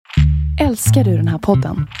Älskar du den här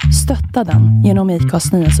podden? Stötta den genom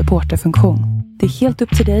IKAs nya supporterfunktion. Det är helt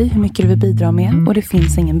upp till dig hur mycket du vill bidra med och det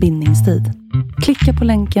finns ingen bindningstid. Klicka på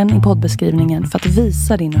länken i poddbeskrivningen för att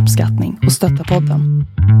visa din uppskattning och stötta podden.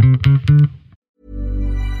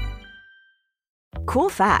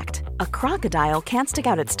 Cool fact, a crocodile can't stick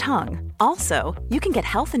out its tongue. Also, you can get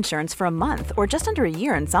health insurance for a month or just under a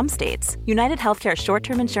year in some states. United Healthcare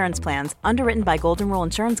short-term insurance plans, underwritten by Golden Rule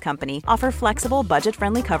Insurance Company, offer flexible,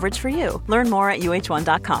 budget-friendly coverage for you. Learn more at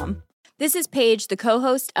uh1.com. This is Paige, the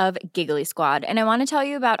co-host of Giggly Squad, and I want to tell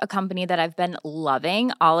you about a company that I've been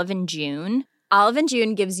loving, Olive & June. Olive &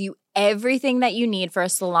 June gives you everything that you need for a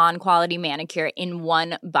salon-quality manicure in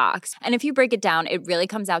one box. And if you break it down, it really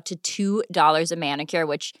comes out to $2 a manicure,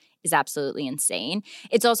 which is absolutely insane.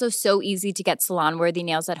 It's also so easy to get salon-worthy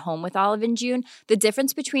nails at home with Olive & June. The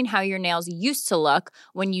difference between how your nails used to look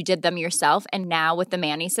when you did them yourself and now with the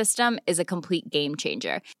Mani system is a complete game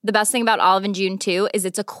changer. The best thing about Olive & June, too, is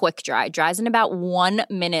it's a quick dry. Dries in about 1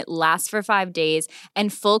 minute, lasts for 5 days,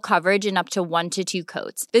 and full coverage in up to 1 to 2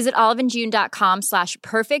 coats. Visit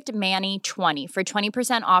oliveandjune.com/perfectmani20 for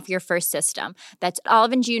 20% off your first system. That's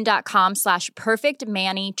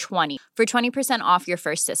oliveandjune.com/perfectmani20 for 20% off your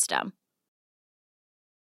first system.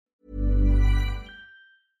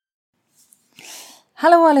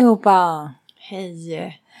 Hallå allihopa!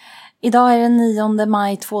 Hej! Idag är det 9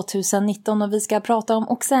 maj 2019 och vi ska prata om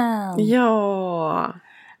oxen. Ja!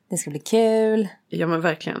 Det ska bli kul. Ja men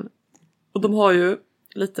verkligen. Och de har ju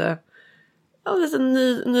lite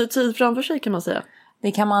ny tid framför sig kan man säga.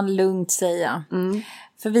 Det kan man lugnt säga.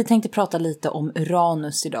 För vi tänkte prata lite om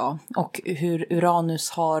Uranus idag. Och hur Uranus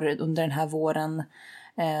har under den här våren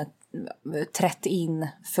trätt in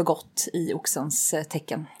för gott i oxens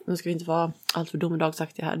tecken. Nu ska vi inte vara allt för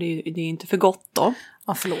domedagsaktiga här. Det är inte för gott då.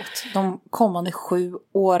 Ja, förlåt. De kommande 7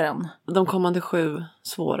 åren. De kommande 7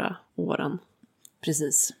 svåra åren.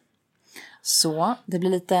 Precis. Så det blir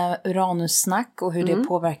lite Uranus-snack och hur det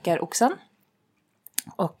påverkar oxen.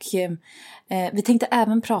 Och vi tänkte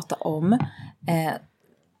även prata om...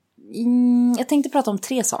 jag tänkte prata om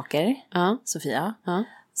 3 saker, Sofia.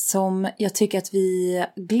 Som jag tycker att vi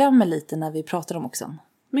glömmer lite när vi pratar om oxen.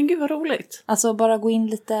 Men gud vad roligt. Alltså bara gå in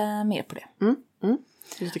lite mer på det.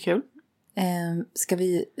 Lite kul. Ska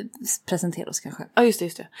vi presentera oss kanske? Ja just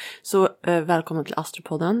det. Så välkommen till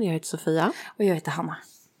Astropodden. Jag heter Sofia. Och jag heter Hanna.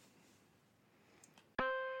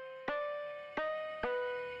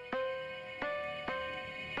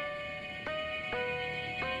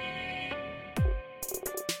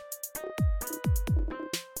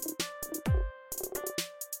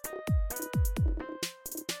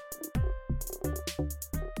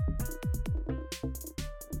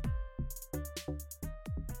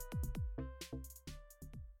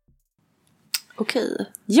 Okej.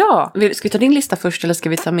 Ja. Ska vi ta din lista först eller ska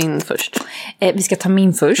vi ta min först? Vi ska ta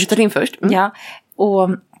min först. Vi tar din först. Ja. Och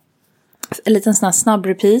en liten sån här snabb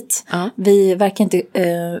repeat. Vi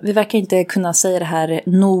verkar inte kunna säga det här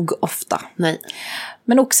nog ofta. Nej.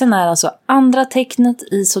 Men oxen är alltså andra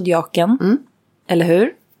tecknet i zodiaken. Eller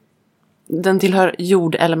hur? Den tillhör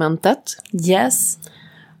jordelementet. Yes.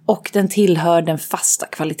 Och den tillhör den fasta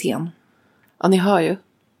kvaliteten. Ja, ni hör ju.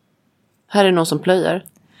 Här är någon som plöjer.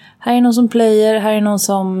 Här är någon som plöjer. Här är någon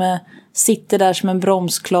som sitter där som en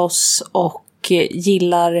bromskloss och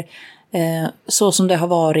gillar så som det har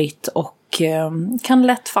varit och kan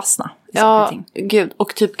lätt fastna. Ja, gud.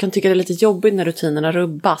 Och typ kan tycka det är lite jobbigt när rutinerna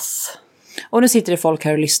rubbas. Och nu sitter det folk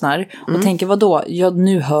här och lyssnar och tänker, vadå? Ja,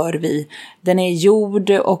 nu hör vi. Den är jord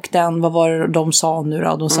och den, vad var det de sa nu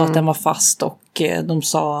då? De sa att den var fast och de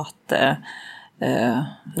sa att...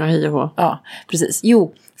 Ja, hej och hå. Ja, precis.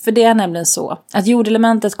 Jo, för det är nämligen så att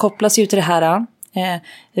jordelementet kopplas ju till det här.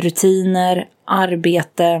 Rutiner,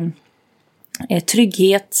 arbete,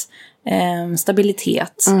 trygghet,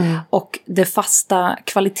 stabilitet. Och det fasta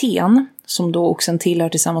kvaliteten, som då också tillhör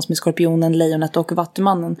tillsammans med skorpionen, lejonet och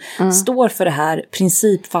vattumannen, står för det här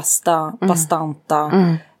principfasta, bastanta,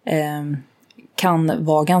 kan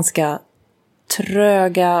vara ganska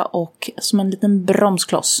tröga och som en liten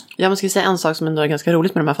bromskloss. Ja, man ska säga en sak som ändå är ganska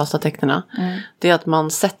roligt med de här fasta tecknena. Det är att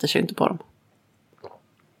man sätter sig inte på dem.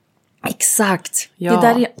 Exakt. Ja.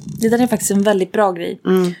 Det där är faktiskt en väldigt bra grej.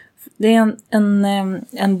 Det är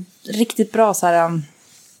en riktigt bra så här,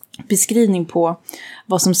 beskrivning på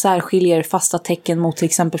vad som särskiljer fasta tecken mot till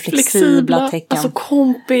exempel flexibla tecken. Alltså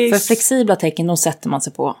kompis. För flexibla tecken, de sätter man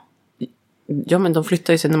sig på. Ja, men de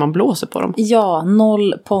flyttar ju sig när man blåser på dem. Ja,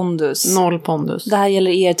 noll pondus. Noll pondus. Det här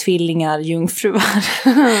gäller er tvillingar, jungfruar,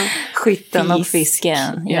 skytten och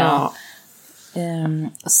fisken. Ja.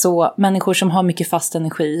 Så människor som har mycket fast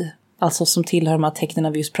energi alltså som tillhör de här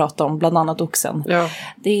tecknen vi just pratade om, bland annat oxen. Ja.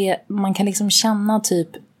 Man kan liksom känna typ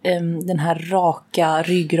den här raka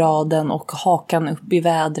ryggraden och hakan upp i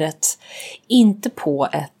vädret. Inte på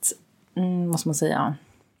ett, vad ska man säga,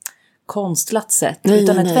 konstlat sätt,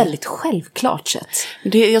 utan ett väldigt självklart sätt.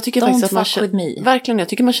 Jag tycker faktiskt att man känner, verkligen, jag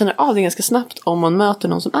tycker man känner av det ganska snabbt om man möter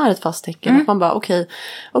någon som är ett fast tecken. Att man bara,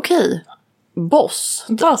 okej, boss.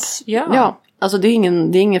 Ja. Alltså det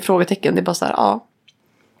är ingen frågetecken, det är bara så här, ja.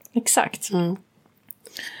 Exakt.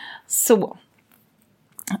 Så.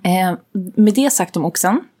 Med det sagt om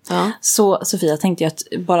oxen. Ja. Så Sofia tänkte jag att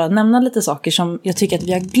bara nämna lite saker som jag tycker att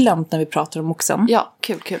vi har glömt när vi pratar om oxen. Ja,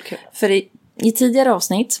 kul. För i tidigare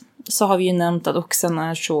avsnitt så har vi ju nämnt att oxen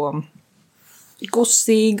är så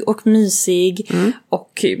gossig och mysig.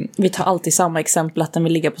 Och vi tar alltid samma exempel, att den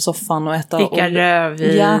vill ligga på soffan och äta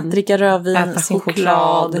rödvin. Ja, dricka rödvin, äta sin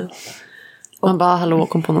choklad. Och man bara, hallå,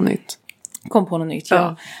 kom på något nytt.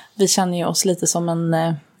 Ja. Vi känner ju oss lite som en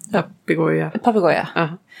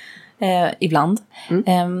papegoja. Ibland.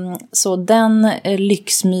 Så den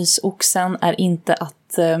lyxmysoxen är inte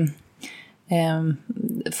att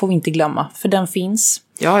får vi inte glömma, för den finns.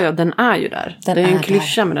 Ja, den är ju där. Det är ju en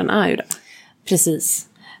klyscha, men den är ju där. Precis.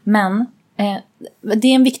 Men det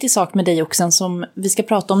är en viktig sak med dig oxen som vi ska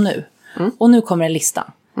prata om nu. Och nu kommer en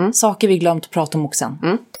lista. Saker vi glömt att prata om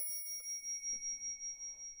oxen.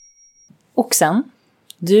 Oxen,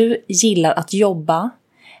 du gillar att jobba,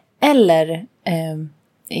 eller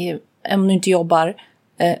om du inte jobbar,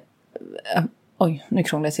 oj, nu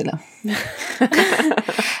krånglar jag till det.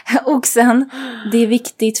 Oxen, det är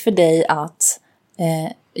viktigt för dig att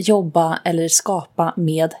jobba eller skapa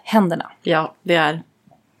med händerna. Ja, det är.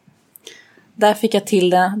 Där fick jag till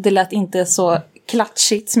det. Det lät inte så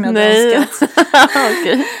klatschigt som jag hade önskat.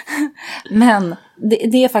 Okay. Men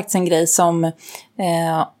det är faktiskt en grej som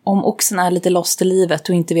om oxen är lite lost i livet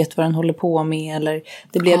och inte vet vad den håller på med, eller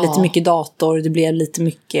det blev lite mycket dator, det blev lite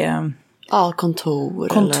mycket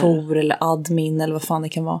kontor eller admin eller vad fan det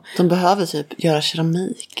kan vara. De behöver typ göra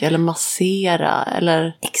keramik eller massera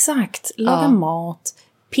eller... Exakt, laga mat,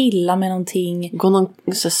 pilla med någonting. Gå någon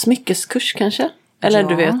smyckeskurs kanske? Eller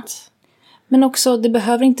du vet... Men också, det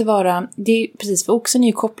behöver inte vara... Det är precis, för oxen är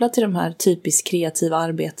ju kopplad till de här typiskt kreativa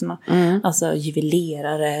arbetena. Alltså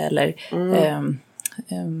juvelerare eller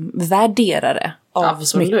värderare av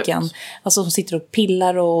smycken. Alltså som sitter och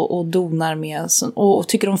pillar och donar med och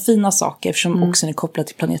tycker om fina saker. Eftersom oxen är kopplad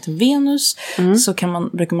till planeten Venus så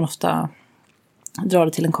brukar man ofta dra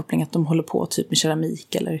det till en koppling att de håller på typ med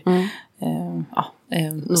keramik eller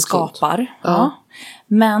skapar. Ja.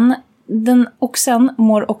 Men oxen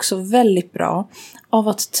mår också väldigt bra av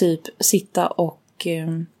att typ sitta och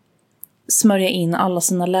smörja in alla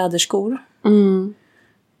sina läderskor.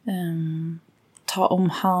 Ta om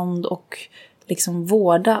hand och liksom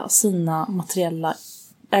vårda sina materiella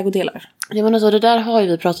ägodelar. Ja, men alltså det där har ju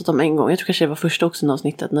vi pratat om en gång. Jag tror kanske det var första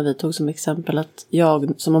oxen-avsnittet när vi tog som exempel att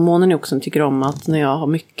jag som har månen i oxen tycker om att när jag har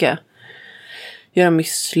mycket göra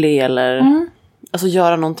müsli eller alltså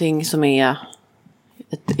göra någonting som är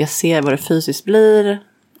jag ser vad det fysiskt blir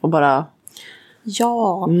och bara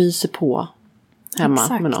myser på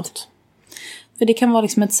hemma med något. För det kan vara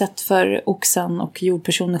liksom ett sätt för oxen och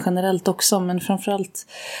jordpersoner generellt också. Men framförallt,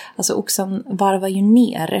 alltså oxen varvar ju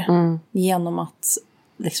ner genom att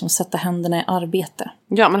liksom sätta händerna i arbete.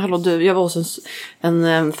 Ja, men hallå du, jag var hos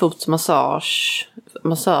en fotmassör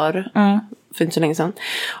för inte så länge sedan.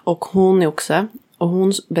 Och hon är också, och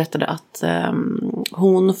hon berättade att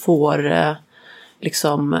hon får...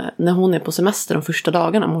 liksom, när hon är på semester de första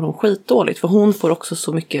dagarna mår hon skitdåligt. För hon får också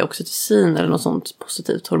så mycket oxytocin eller något sånt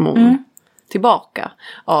positivt hormon tillbaka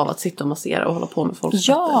av att sitta och massera och hålla på med folks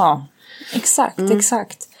fötter. Ja,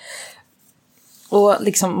 exakt. Och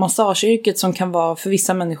liksom massageyrket som kan vara för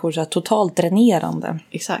vissa människor så här totalt dränerande.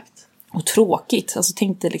 Exakt. Och tråkigt. Alltså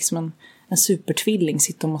tänk dig liksom en supertvilling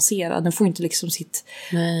sitta och massera. Den får inte liksom sitt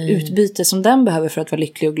utbyte som den behöver för att vara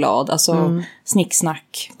lycklig och glad. Alltså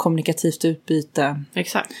snicksnack, kommunikativt utbyte.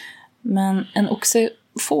 Exakt. Men en oxe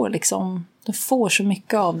får liksom, den får så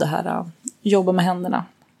mycket av det här jobba med händerna.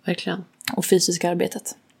 Verkligen. Och fysiska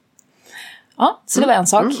arbetet. Ja, så det var en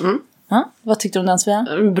sak. Ja, vad tyckte du om den, Svea?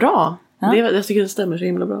 Bra. Ja. Jag tycker det stämmer så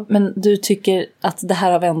himla bra. Men du tycker att det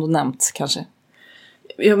här har vi ändå nämnt kanske?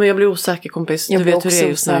 Ja, men jag blir osäker, kompis. Jag blir vet hur det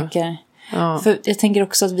är osäker. Ja. För jag tänker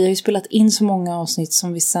också att vi har ju spelat in så många avsnitt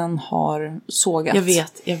som vi sen har sågat.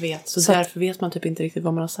 Jag vet. Så därför vet man typ inte riktigt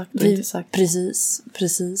vad man har sagt och inte sagt.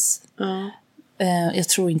 Precis. Ja. Jag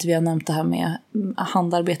tror inte vi har nämnt det här med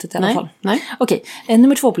handarbetet i alla fall. Nej. Okej,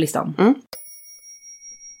 nummer 2 på listan.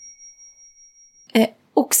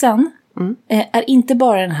 Oxen är inte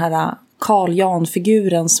bara den här Carl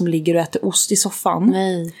Jan-figuren som ligger och äter ost i soffan.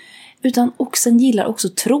 Nej. Utan oxen gillar också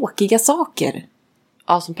tråkiga saker.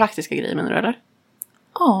 Ja, som praktiska grejer menar du eller?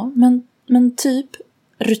 Ja, men typ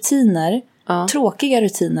rutiner, tråkiga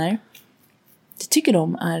rutiner, det tycker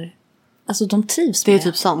de är, alltså de trivs med. Det är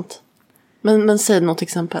typ sant. Men säg något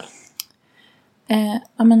exempel.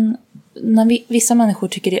 Ja, men när vissa människor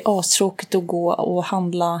tycker det är astråkigt att gå och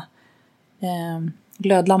handla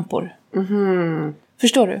glödlampor. Mhm.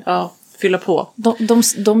 Förstår du? Ja, fylla på.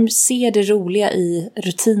 De ser det roliga i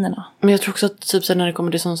rutinerna. Men jag tror också att typ så när det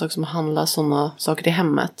kommer till sådana saker som att handla sådana saker i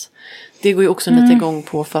hemmet. Det går ju också lite igång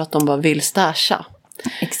på för att de bara vill stasha.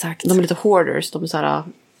 Exakt. De är lite hoarders. De är så här,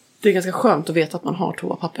 det är ganska skönt att veta att man har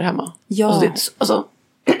toapapper hemma. Ja. Alltså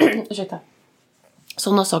ursäkta.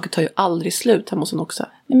 Sådana saker tar ju aldrig slut hemma hos en också.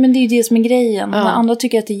 Men det är ju det som är grejen. När andra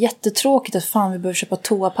tycker att det är jättetråkigt att fan vi behöver köpa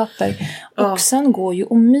toapapper. Och sen går ju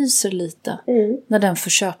och myser lite. När den får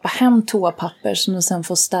köpa hem toapapper som den sen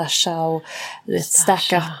får stasha och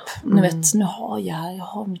stack up. Nu vet, nu har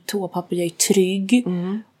jag mitt toapapper, jag är trygg.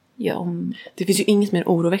 Det finns ju inget mer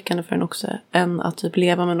oroväckande för en också än att typ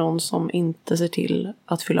leva med någon som inte ser till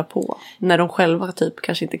att fylla på. När de själva typ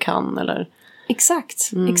kanske inte kan eller...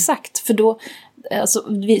 Exakt. För då, alltså,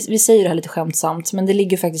 vi säger det här lite skämtsamt, men det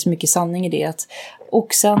ligger faktiskt mycket sanning i det. Att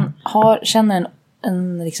oxen känner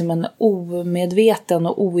en omedveten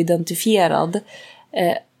och oidentifierad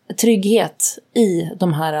trygghet i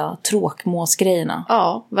de här tråkmåsgrejerna.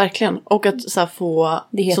 Ja, verkligen. Och att så här, få...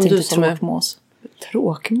 Det heter som inte tråkmås.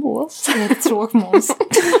 Tråkmås? Det heter tråkmås.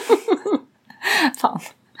 Fan.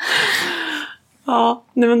 Ja,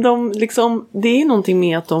 nej men de liksom, det är någonting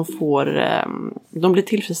med att de blir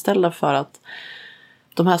tillfredsställda för att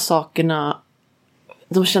de här sakerna,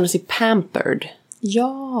 de känner sig pampered.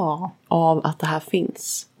 Ja. Av att det här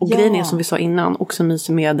finns. Och grejen är som vi sa innan, också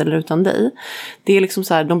myser med eller utan dig. Det är liksom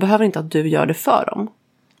så här, de behöver inte att du gör det för dem.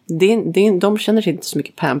 De känner sig inte så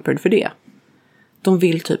mycket pampered för det. De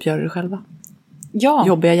vill typ göra det själva. Ja.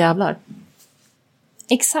 Jobbiga jävlar.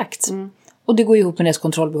 Exakt. Och det går ihop med deras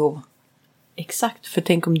kontrollbehov. Exakt, för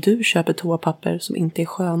tänk om du köper toapapper som inte är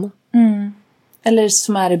sköna. Eller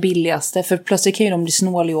som är det billigaste, för plötsligt kan ju de bli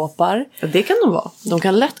snåljåpar. Ja, det kan de vara. De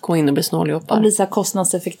kan lätt gå in och bli snåljåpar. Och bli så här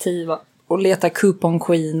kostnadseffektiva. Och leta coupon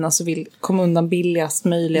queen, alltså vill komma undan billigast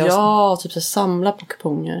möjligt. Ja, typ så samla på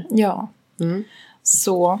kuponger. Ja.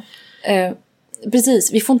 Så...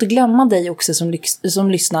 precis, vi får inte glömma dig också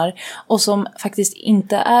som lyssnar och som faktiskt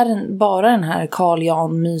inte är bara den här Carl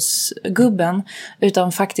Jan mysgubben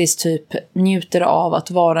utan faktiskt typ njuter av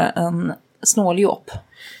att vara en snåljåp.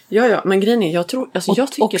 Ja, men grejen är, jag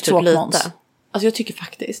tycker typ lite. Alltså jag tycker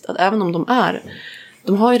faktiskt att även om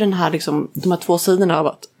de har ju den här liksom, de här två sidorna av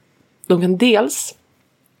att de kan dels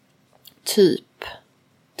typ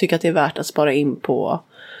tycka att det är värt att spara in på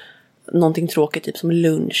någonting tråkigt typ som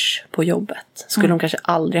lunch på jobbet. Skulle de kanske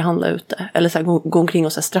aldrig handla ute. Eller så här, gå omkring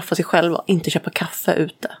och så här, straffa sig själva. Inte köpa kaffe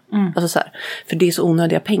ute. Alltså så här, för det är så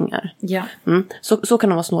onödiga pengar. Ja. Så kan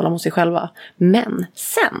de vara snåla mot sig själva. Men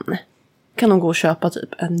sen kan de gå och köpa typ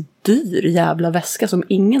en dyr jävla väska som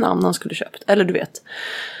ingen annan skulle köpt. Eller du vet.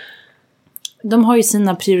 De har ju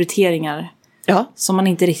sina prioriteringar. Ja. Som man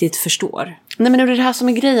inte riktigt förstår. Nej, men det är det här som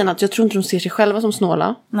är grejen. Att jag tror inte de ser sig själva som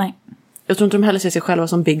snåla. Nej. Jag tror inte de heller ser sig själva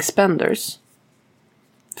som big spenders.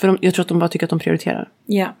 För jag tror att de bara tycker att de prioriterar.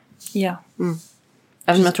 Ja.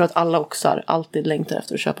 Även om jag tror att alla också alltid längtar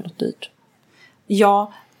efter att köpa något dyrt.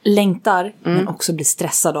 Ja, längtar men också blir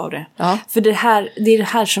stressad av det. Ja. För det är det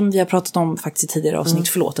här som vi har pratat om faktiskt i tidigare avsnitt.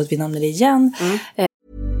 Förlåt att vi nämner det igen.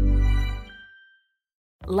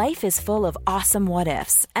 Life is full of awesome what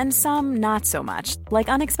ifs, and some not so much,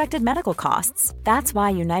 like unexpected medical costs. That's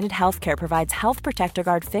why United Healthcare provides Health Protector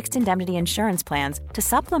Guard fixed indemnity insurance plans to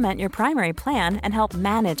supplement your primary plan and help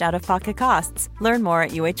manage out-of-pocket costs. Learn more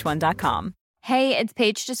at uh1.com. Hey, it's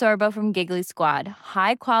Paige DeSorbo from Giggly Squad.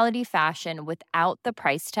 High quality fashion without the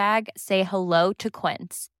price tag. Say hello to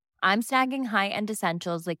Quince. I'm snagging high-end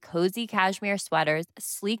essentials like cozy cashmere sweaters,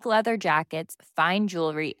 sleek leather jackets, fine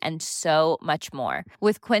jewelry, and so much more.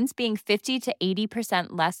 With Quince being 50 to 80%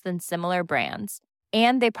 less than similar brands.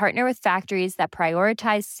 And they partner with factories that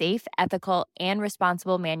prioritize safe, ethical, and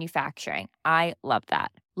responsible manufacturing. I love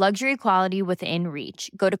that. Luxury quality within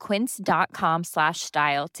reach. Go to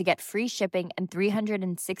quince.com/style to get free shipping and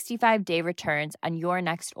 365-day returns on your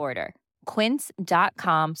next order.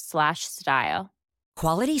 Quince.com/style.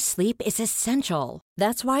 Quality sleep is essential.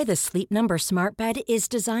 That's why the Sleep Number Smart Bed is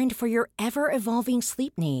designed for your ever-evolving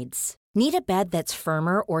sleep needs. Need a bed that's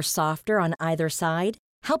firmer or softer on either side?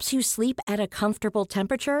 Helps you sleep at a comfortable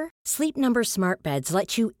temperature? Sleep Number Smart Beds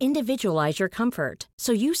let you individualize your comfort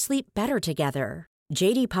so you sleep better together.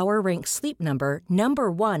 JD Power ranks Sleep Number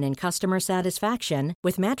number 1 in customer satisfaction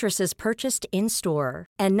with mattresses purchased in-store.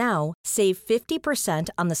 And now, save 50%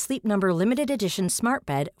 on the Sleep Number Limited Edition Smart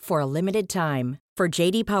Bed for a limited time. For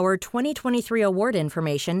JD Power 2023 award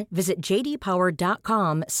information, visit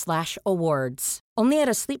jdpower.com/awards. Only at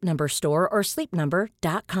a Sleep Number store or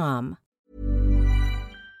sleepnumber.com.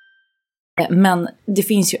 Men det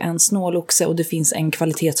finns ju en snåloxe och det finns en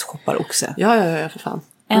kvalitetshopparoxe. Ja, för fan.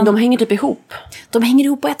 Men de hänger typ ihop. De hänger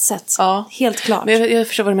ihop på ett sätt. Ja. Helt klart. Men jag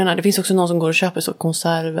förstår vad du menar. Det finns också någon som går och köper så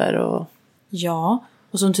konserver och... Ja,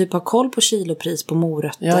 och som typ har koll på kilopris på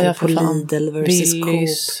morötter på Lidl versus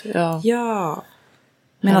Willys, Coop. Ja.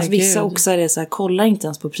 Medan vissa oxar är så här, kollar inte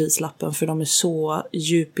ens på prislappen för de är så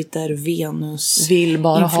Jupiter, Venus. Vill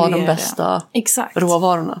bara ha de bästa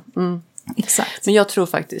råvarorna. Mm. Exakt. Men jag tror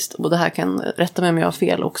faktiskt, och det här kan rätta mig om jag har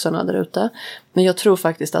fel oxarna där ute. Men jag tror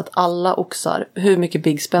faktiskt att alla oxar, hur mycket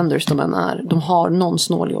big spenders de än är, de har någon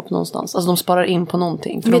snåljobb någonstans. Alltså de sparar in på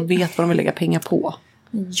någonting för de vet vad de vill lägga pengar på.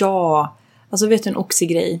 Ja, alltså vet du en oxig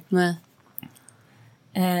grej? Nej.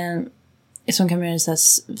 Som kan göra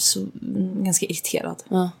så ganska irriterad.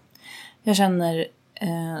 Ja. Jag känner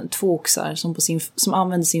 2 oxar som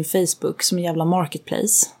använder sin Facebook som en jävla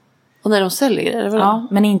marketplace. Och när de säljer det? Ja,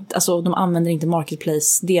 men inte, alltså, de använder inte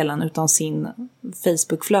marketplace-delen utan sin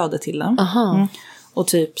Facebook-flöde till den. Och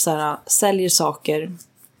typ så här, säljer saker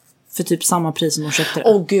för typ samma pris som de köpte det.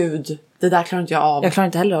 Åh gud, det där klarar inte jag av. Jag klarar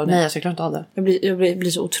inte heller av det. Nej, jag klarar inte av det. Jag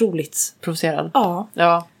blir så otroligt provocerad.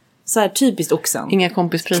 Ja. Så här typiskt oxen. Inga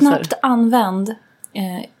kompispriser. Knappt använd.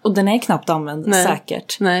 Och den är knappt använd,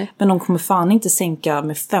 säkert. Nej. Men de kommer fan inte sänka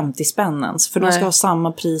med 50 spänn ens. För de ska ha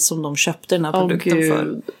samma pris som de köpte den här produkten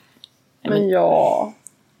för. Men ja.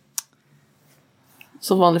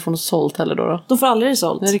 Som vanligt får de sålt heller då. De får aldrig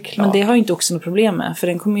sålt. Nej, det är klart. Men det har ju inte också något problem med. För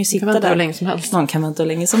den kommer ju sitta där. Hur länge som helst. Man kan vänta hur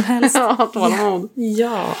länge som helst. Ja, tålamod.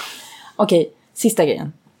 Ja. Okej, sista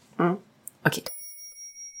grejen. Okej.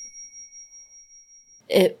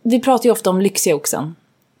 Vi pratar ju ofta om lyxiga oxen.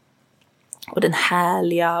 Och den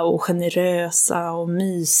härliga och generösa och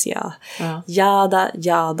mysiga.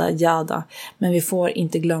 Jada. Men vi får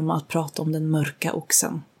inte glömma att prata om den mörka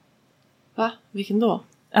oxen. Va? Vilken då?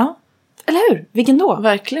 Ja, eller hur? Vilken då?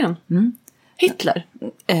 Verkligen. Hitler?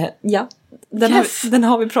 Ja, den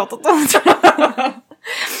har vi pratat om.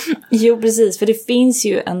 Jo, precis. För det finns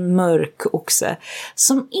ju en mörk oxe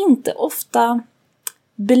som inte ofta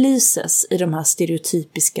belyses i de här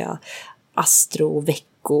stereotypiska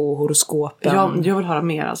horoskopen. Jag vill höra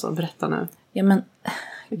mer, alltså. Berätta nu. Ja, men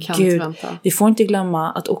gud, vi får inte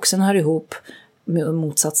glömma att oxen hör ihop med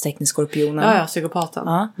motsatstecknet skorpionen. Ja, psykopaten.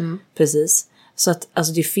 Ja, precis. Så att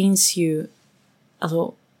alltså, det finns ju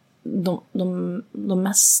alltså, de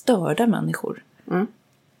mest störda människor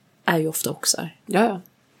är ju ofta oxar. Ja.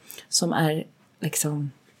 Som är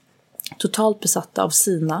liksom totalt besatta av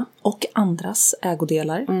sina och andras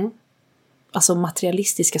ägodelar. Alltså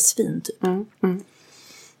materialistiska svin typ.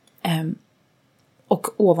 Och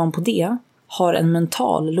ovanpå det har en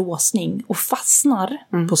mental låsning och fastnar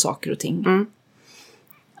på saker och ting.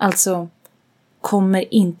 Alltså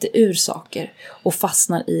kommer inte ur saker och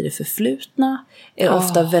fastnar i det förflutna. Är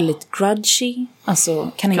ofta väldigt grudgy.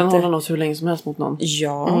 Alltså kan inte hålla något hur länge som helst mot någon.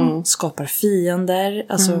 Ja, skapar fiender.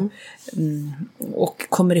 Alltså, och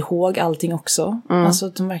kommer ihåg allting också. Alltså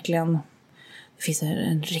att de verkligen... Det finns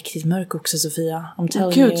en riktigt mörk också, Sofia.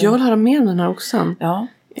 Gud, jag vill höra mer om den här oxen. Ja.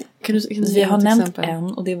 Kan du vi har nämnt exempel?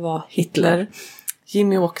 En och det var Hitler.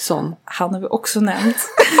 Jimmy Åkesson. Han har vi också nämnt.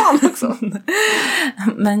 Han också.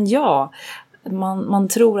 Men ja, man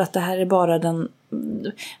tror att det här är bara den,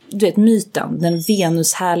 du vet, myten. Den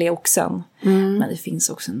Venus-härliga oxen. Men det finns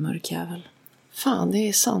också en mörk jävel. Fan, det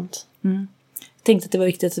är sant. Jag tänkte att det var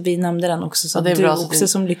viktigt att vi nämnde den också. Så att du också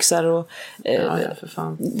som lyxar. Och, ja, för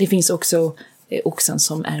fan. Det finns också oxen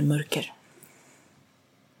som är mörker.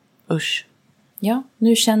 Usch. Ja,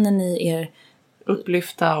 nu känner ni er...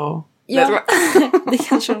 upplyfta och... Ja, det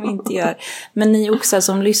kanske de inte gör. Men ni oxar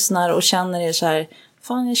som lyssnar och känner er så här...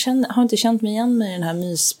 Fan, har inte känt mig igen med den här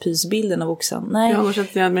myspysbilden av oxen. Nej. Jag har nog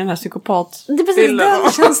känt igen med den här psykopat. Det är precis,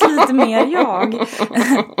 det känns lite mer jag.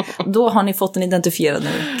 Då har ni fått den identifierad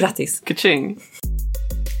nu. Grattis. Kaching.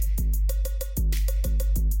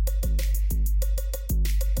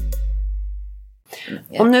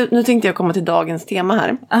 Och nu tänkte jag komma till dagens tema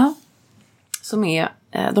här. Som är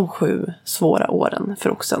de 7 svåra åren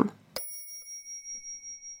för oxen.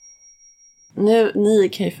 Nu, ni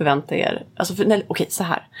kan ju förvänta er... Alltså okej, så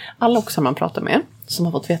här. Alla oxar man pratar med som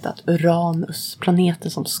har fått veta att Uranus,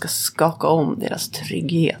 planeten som ska skaka om deras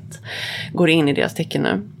trygghet, går in i deras tecken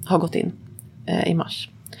nu. Har gått in i mars.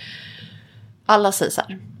 Alla säger så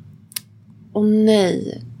här. åh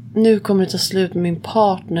nej, nu kommer det ta slut med min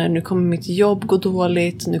partner, nu kommer mitt jobb gå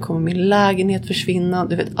dåligt, nu kommer min lägenhet försvinna.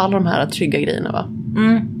 Du vet, alla de här trygga grejerna, va?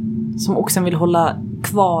 Som oxen vill hålla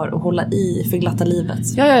kvar och hålla i för glatta livet.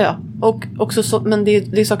 Ja. Och också så, men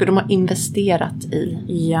det är saker de har investerat i.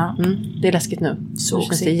 Ja. Det är läskigt nu. Så det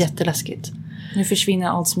känns det jätteläskigt. Nu försvinner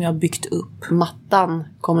allt som jag har byggt upp. Mattan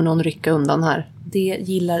kommer någon rycka undan här. Det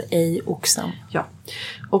gillar ej oxen. Ja.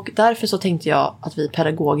 Och därför så tänkte jag att vi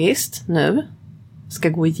pedagogiskt nu ska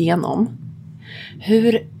gå igenom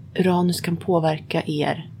hur Uranus kan påverka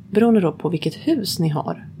er beroende då på vilket hus ni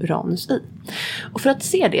har Uranus i. Och för att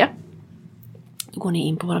se det, då går ni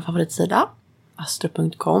in på vår favoritsida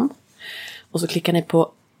astro.com och så klickar ni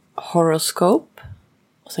på horoscope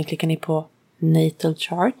och sen klickar ni på natal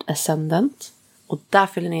chart ascendant och där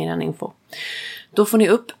fyller ni er info. Då får ni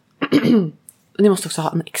upp ni måste också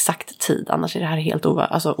ha en exakt tid, annars är det här helt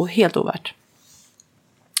ovärt.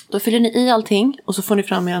 Då fyller ni i allting och så får ni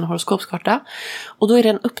fram er horoskopskarta. Och då är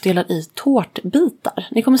den uppdelad i tårtbitar.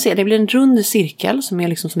 Ni kommer se, det blir en rund cirkel som är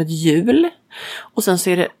liksom som ett hjul. Och sen så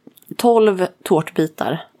är det 12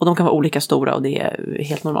 tårtbitar. Och de kan vara olika stora och det är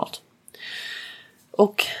helt normalt.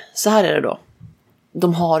 Och så här är det då.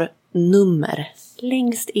 De har nummer.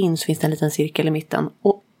 Längst in så finns det en liten cirkel i mitten.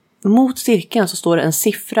 Och mot cirkeln så står det en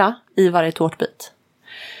siffra i varje tårtbit.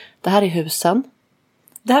 Det här är husen.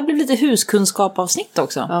 Det här blir lite huskunskapavsnitt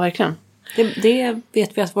också. Ja, verkligen. Det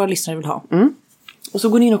vet vi att våra lyssnare vill ha. Och så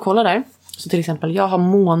går ni in och kollar där. Så till exempel, jag har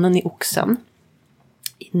månen i oxen.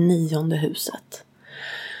 I 9:e huset.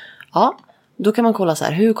 Ja, då kan man kolla så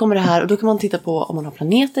här. Hur kommer det här? Och då kan man titta på om man har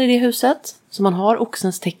planeter i det huset. Som man har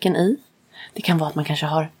oxens tecken i. Det kan vara att man kanske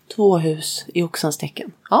har 2 hus i oxens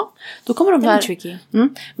tecken. Ja, då kommer de här... Det är tricky.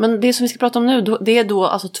 Men det som vi ska prata om nu, det är då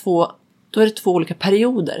alltså Då är det 2 olika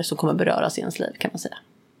perioder som kommer beröras i ens liv, kan man säga.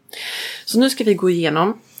 Så nu ska vi gå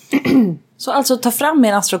igenom. Så alltså ta fram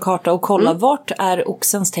en astrokarta och kolla vart är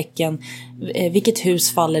oxens tecken. Vilket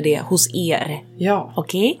hus faller det hos er? Ja.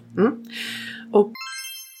 Okej? Och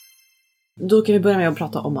då kan vi börja med att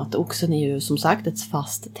prata om att oxen är ju som sagt ett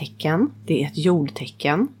fast tecken. Det är ett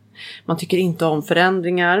jordtecken. Man tycker inte om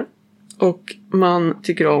förändringar. Och man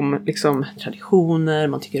tycker om liksom traditioner.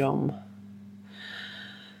 Man tycker om...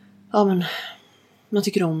 Ja, men man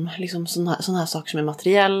tycker om liksom såna här saker som är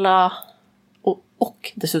materiella.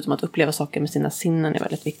 Och dessutom att uppleva saker med sina sinnen är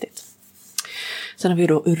väldigt viktigt. Sen har vi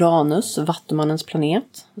då Uranus, vattumannens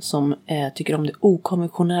planet. Som tycker om det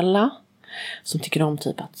okonventionella. Som tycker om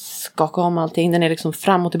typ att skaka om allting. Den är liksom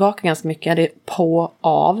fram och tillbaka ganska mycket. Det är på,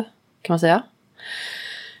 av, kan man säga.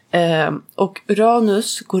 Och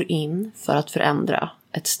Uranus går in för att förändra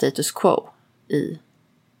ett status quo i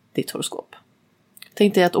ditt horoskop.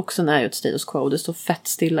 Tänk dig att oxen är ju ett status quo. Det står fett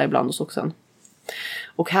stilla ibland hos oxen.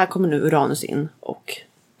 Och här kommer nu Uranus in och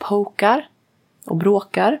pokar och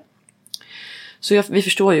bråkar. Så vi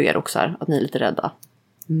förstår ju er också här, att ni är lite rädda.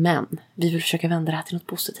 Men vi vill försöka vända det här till något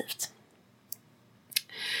positivt.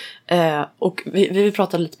 Och vi vill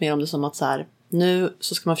prata lite mer om det som att så här, nu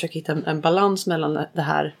så ska man försöka hitta en balans mellan det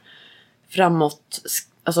här framåt,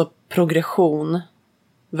 alltså progression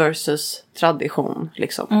versus tradition.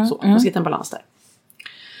 Liksom. Så man ska hitta en balans där.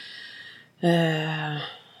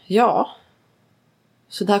 Ja.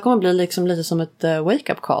 Så det här kommer bli liksom lite som ett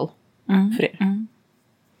wake-up call för er.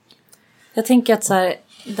 Jag tänker att så här,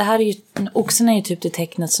 det här är ju, oxen är ju typ det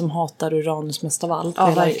tecknet som hatar Uranus mest av allt på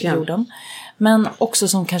hela jorden. Men också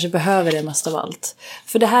som kanske behöver det mest av allt.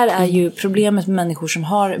 För det här är ju problemet med människor som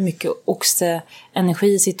har mycket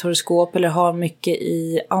oxe-energi i sitt horoskop. Eller har mycket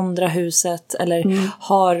i andra huset. Eller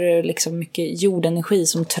har liksom mycket jordenergi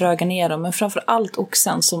som trögar ner dem. Men framförallt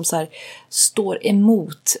oxen som så här står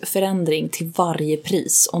emot förändring till varje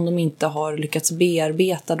pris. Om de inte har lyckats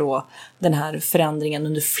bearbeta då den här förändringen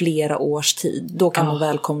under flera års tid. Då kan man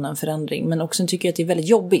välkomna en förändring. Men oxen tycker att det är väldigt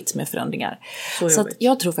jobbigt med förändringar. Så att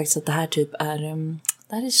jag tror faktiskt att det här typ är...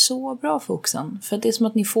 Det här är så bra för oxen. För det är som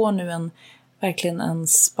att ni får nu verkligen en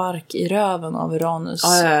spark i röven av Uranus.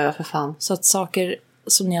 Ja, för fan. Så att saker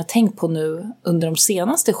som ni har tänkt på nu under de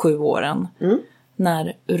senaste 7 åren.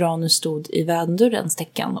 När Uranus stod i väderdörrens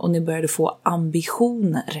tecken. Och ni började få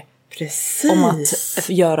ambitioner. Precis. Om att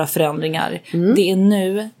göra förändringar. Det är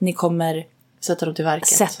nu ni kommer... Sätta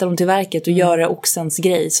dem till verket och göra oxens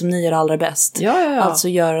grej som ni gör allra bäst. Ja. Alltså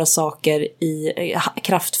göra saker i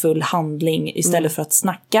kraftfull handling istället för att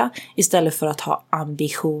snacka, istället för att ha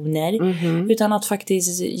ambitioner, utan att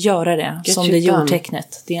faktiskt göra det som det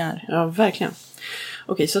jordtecknet det är. Ja, verkligen.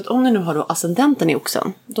 Okej, så att om ni nu har då ascendenten i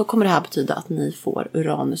oxen, då kommer det här betyda att ni får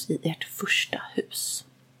Uranus i ert första hus.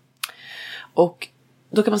 Och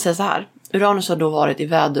då kan man säga så här, Uranus har då varit i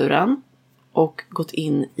väduren. och gått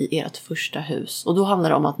in i ert första hus. Och då handlar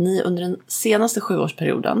det om att ni under den senaste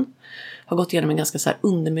 7-årsperioden har gått igenom en ganska så här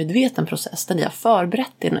undermedveten process. Där ni har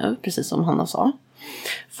förberett er nu, precis som Hanna sa,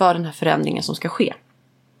 för den här förändringen som ska ske.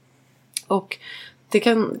 Och det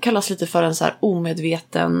kan kallas lite för en så här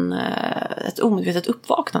ett omedvetet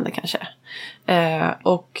uppvaknande kanske.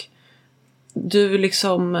 Och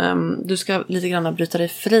du ska lite grann bryta dig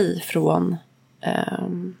fri från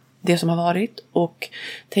det som har varit. Och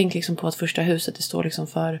tänk liksom på att första huset, det står liksom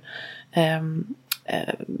för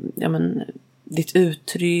ditt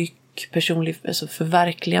uttryck, personlig, alltså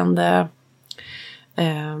förverkligande,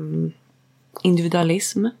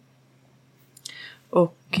 individualism.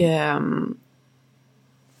 Och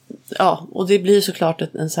och det blir såklart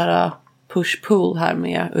en så här push-pull här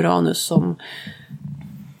med Uranus som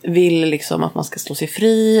vill liksom att man ska slå sig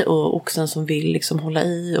fri, och oxen som vill liksom hålla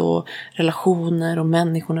i, och relationer och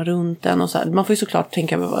människorna runt den och så här. Man får ju såklart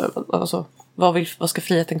tänka vad ska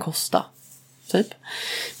friheten kosta typ.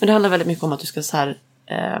 Men det handlar väldigt mycket om att du ska så här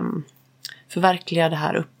förverkliga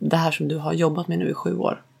det här som du har jobbat med nu i 7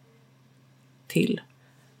 år till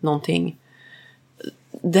någonting.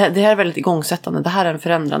 Det här är väldigt igångsättande. Det här är en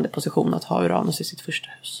förändrande position att ha Uranus i sitt första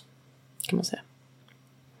hus, kan man säga.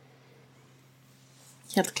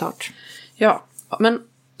 Helt klart. Ja, men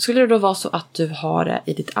skulle det då vara så att du har det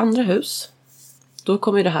i ditt andra hus, då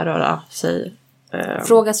kommer det här röra sig...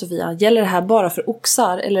 Fråga Sofia, gäller det här bara för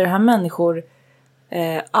oxar, eller är det här människor,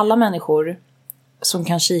 alla människor som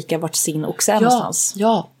kan kika vart sin oxe är någonstans?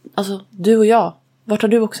 Ja, alltså du och jag. Vart har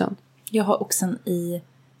du oxen? Jag har oxen i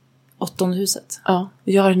 8:e huset. Ja,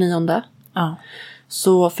 jag har 9:e. Ja.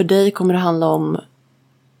 Så för dig kommer det handla om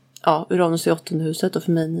Uranus i 8:e huset, och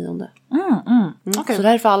för mig 9:e. Okay. Så det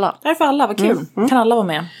här är för alla. Det här är för alla, vad kul. Kan alla vara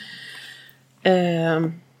med?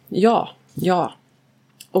 Ja.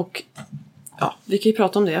 Och vi kan ju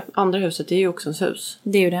prata om det. Andra huset, det är ju oxens hus.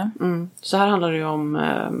 Det är ju det. Så här handlar det ju om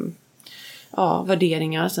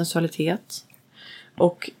värderingar, sensualitet.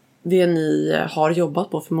 Och det ni har jobbat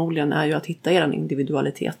på förmodligen är ju att hitta er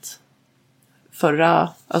individualitet. Förra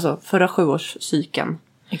 7-årscykeln.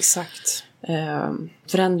 Exakt.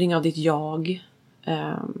 Förändring av ditt jag.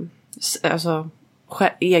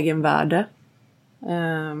 Egenvärde.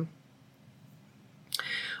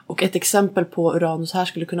 Och ett exempel på Uranus här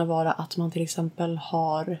skulle kunna vara att man till exempel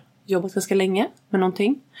har jobbat ganska länge med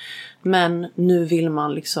någonting. Men nu vill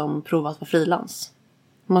man liksom prova att vara frilans.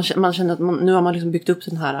 Man känner att nu har man liksom byggt upp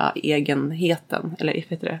den här egenheten. Eller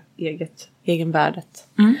egenvärdet.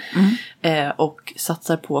 Och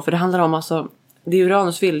satsar på. För det handlar om det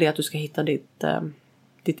Uranus vill är att du ska hitta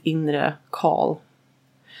ditt inre call.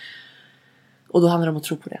 Och då handlar det om att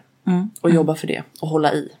tro på det. Och jobba för det. Och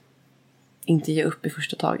hålla i. Inte ge upp i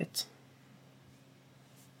första taget.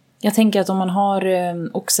 Jag tänker att om man har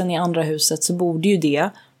oxen i andra huset så borde ju det,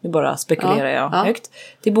 nu bara spekulerar jag högt,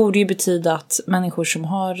 det borde ju betyda att människor som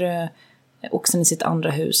har oxen i sitt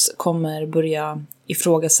andra hus kommer börja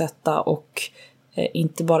ifrågasätta, och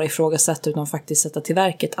inte bara ifrågasätta utan faktiskt sätta till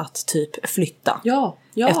verket att typ flytta. Ja.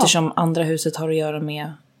 Eftersom andra huset har att göra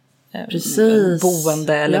med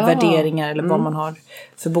boende eller värderingar eller vad man har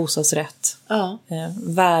för bostadsrätt.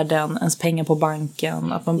 Värden, ens pengar på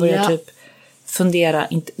banken, att man börjar typ fundera.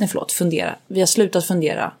 Vi har slutat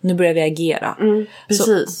fundera, nu börjar vi agera.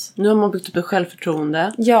 Precis. Nu har man byggt upp ett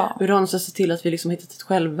självförtroende. Ja. Uranus har sett till att vi liksom hittat ett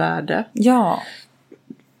självvärde. Ja.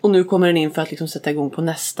 Och nu kommer den in för att liksom sätta igång på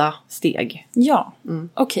nästa steg. Ja,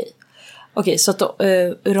 Okej, så att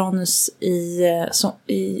Uranus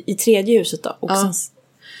i tredje huset då?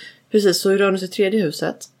 Precis, så Uranus i tredje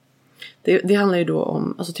huset. Det handlar ju då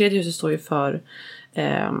om... Alltså tredje huset står ju för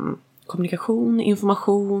kommunikation,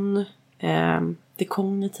 information, det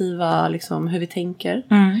kognitiva, liksom hur vi tänker.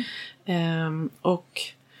 Och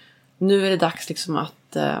nu är det dags liksom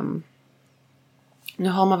att... nu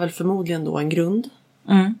har man väl förmodligen då en grund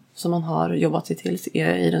som man har jobbat sig till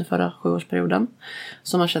i den förra 7-årsperioden.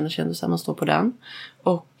 Så man känner sig ändå så här, man står på den.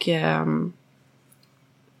 Och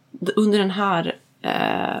under den här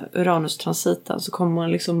Uranus-transiten så kommer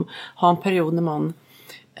man liksom ha en period när man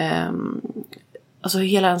alltså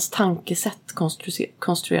hela ens tankesätt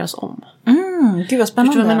konstrueras om. Gud vad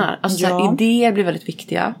spännande. Förstår du vad jag menar? Alltså så här, idéer blir väldigt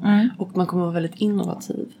viktiga och man kommer vara väldigt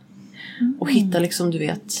innovativ. Och hitta liksom, du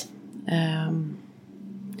vet,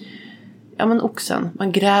 men oxen,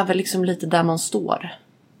 man gräver liksom lite där man står.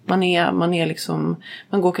 Man är liksom,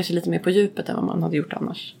 man går kanske lite mer på djupet än vad man hade gjort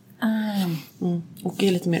annars. Och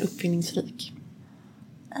är lite mer uppfinningsrik.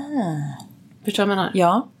 Förstår du vad jag menar?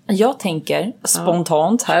 Ja, jag tänker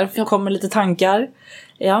spontant här kommer lite tankar.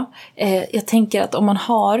 Ja, jag tänker att om man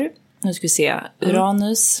har, nu ska vi se,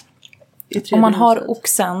 Uranus, om man har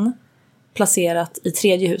oxen placerat i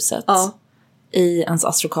 3:e huset i ens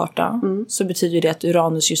astrokarta, så betyder det att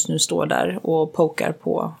Uranus just nu står där och pokar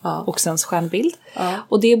på oxens stjärnbild.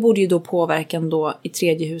 Och det borde ju då påverka då i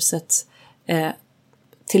 3:e huset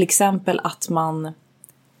till exempel att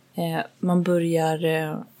man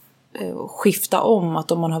börjar skifta om,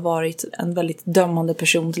 att om man har varit en väldigt dömande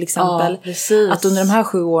person till exempel, att under de här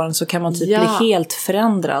 7 åren så kan man typ bli helt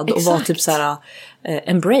förändrad och vara typ så här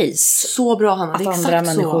embrace. Så bra, Hanna. Att andra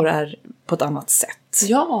människor är på ett annat sätt.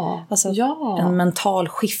 Ja. Alltså en mental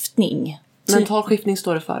skiftning. Mental skiftning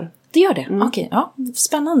står det för. Det gör det? Okej, ja.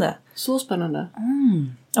 Spännande. Så spännande.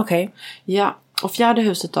 Okej. Ja, och 4:e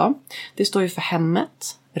huset då. Det står ju för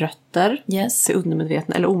hemmet, rötter, det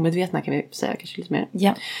undermedvetna, eller omedvetna kan vi säga kanske lite mer.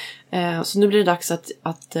 Ja. Så nu blir det dags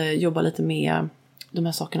att jobba lite med de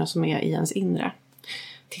här sakerna som är i ens inre.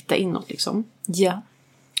 Titta inåt liksom. Ja.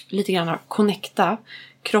 Lite grann connecta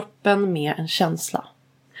kroppen med en känsla.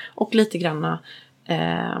 Och lite grann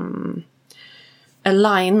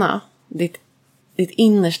aligna ditt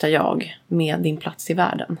innersta jag med din plats i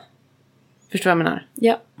världen. Förstår du vad jag menar?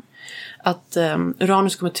 Ja. Att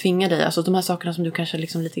Uranus kommer tvinga dig, alltså de här sakerna som du kanske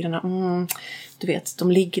liksom lite grann, du vet,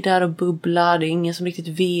 de ligger där och bubblar, det är ingen som riktigt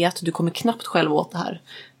vet, du kommer knappt själv åt det här.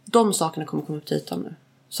 De sakerna kommer komma upp till ytan nu.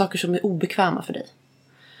 Saker som är obekväma för dig.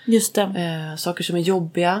 Just det. Saker som är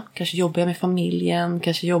jobbiga, kanske jobbiga med familjen,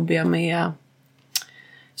 kanske jobbiga med...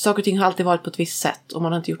 Saker och ting har alltid varit på ett visst sätt och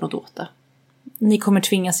man har inte gjort något åt det. Ni kommer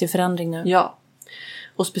tvingas i förändring nu. Ja.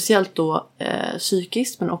 Och speciellt då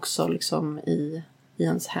psykiskt, men också liksom i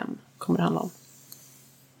ens hem kommer det handla om.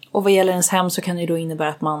 Och vad gäller ens hem så kan det ju då innebära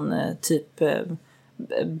att man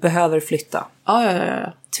behöver flytta.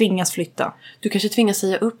 Ja. Tvingas flytta. Du kanske tvingas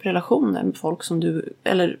säga upp relationer med folk som du...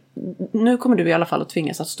 Eller nu kommer du i alla fall att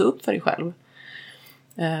tvingas att stå upp för dig själv.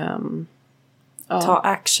 Ta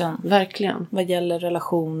action. Verkligen. Vad gäller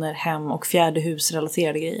relationer, hem och 4:e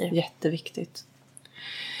husrelaterade grejer. Jätteviktigt.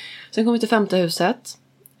 Sen kommer vi till 5:e huset.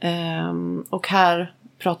 Och här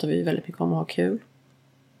pratar vi väldigt mycket om att ha kul.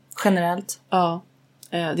 Generellt. Ja.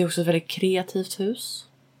 Det är också ett väldigt kreativt hus.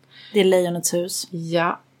 Det är lejonets hus.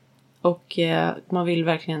 Ja. Och man vill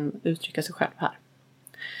verkligen uttrycka sig själv här.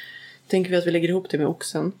 Tänker vi att vi lägger ihop det med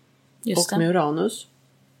oxen. Just och med Uranus.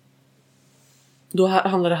 Då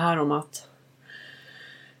handlar det här om att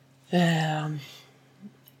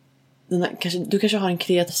du kanske har en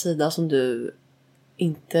kreativ sida som du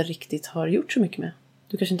inte riktigt har gjort så mycket med.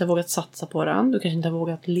 Du kanske inte har vågat satsa på den. Du kanske inte har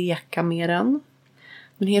vågat leka med den.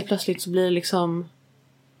 Men helt plötsligt så blir det liksom...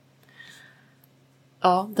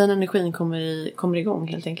 Ja, den energin kommer igång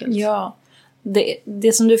helt enkelt. Ja,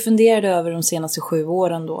 det som du funderade över de senaste 7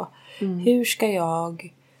 åren då. Hur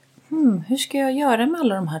ska jag göra med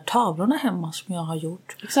alla de här tavlorna hemma som jag har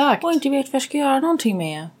gjort? Exakt. Och inte vet vad jag ska göra någonting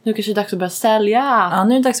med. Nu kanske det är dags att börja sälja. Ja,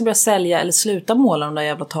 nu är det dags att börja sälja eller sluta måla de där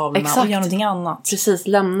jävla tavlorna. Exakt. Och göra någonting annat. Precis,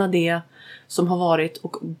 lämna det som har varit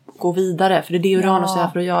och gå vidare. För det är det Uranus är här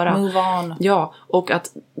för att göra. Move on. Ja, och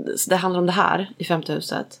att det handlar om det här i 5:e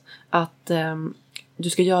huset. Att du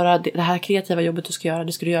ska göra det här kreativa jobbet du ska göra.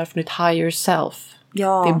 Det ska du göra från ditt higher self.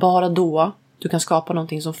 Ja. Det är bara då du kan skapa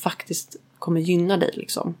någonting som faktiskt kommer gynna dig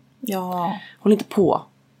liksom. Ja. Håll inte på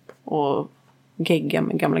och gegga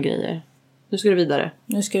med gamla grejer. Nu ska du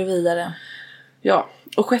vidare. Ja,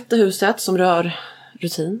 och 6:e huset som rör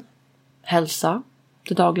rutin, hälsa,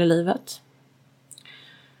 det dagliga livet.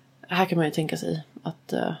 Här kan man ju tänka sig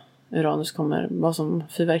att Uranus kommer vara som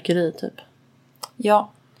fyrverkeri typ.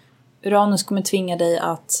 Ja, Uranus kommer tvinga dig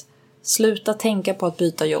att sluta tänka på att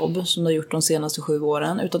byta jobb som du har gjort de senaste 7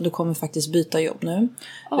 åren. Utan du kommer faktiskt byta jobb nu.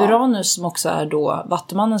 Ja. Uranus som också är då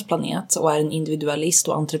Vattumannens planet och är en individualist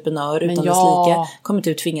och entreprenör utan dess like. Kommer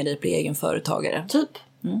du tvinga dig att bli egen företagare. Typ.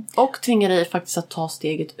 Och tvinga dig faktiskt att ta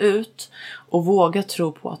steget ut och våga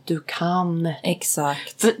tro på att du kan.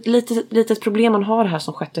 Exakt. För lite ett problem man har här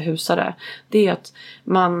som 6:e husare, det är att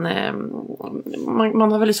man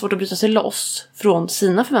har väldigt svårt att bryta sig loss från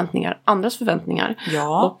sina förväntningar, andras förväntningar.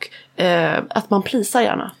 Ja. Och att man plisar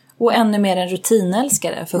gärna. Och ännu mer en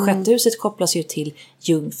rutinälskare. För 6:e huset kopplas ju till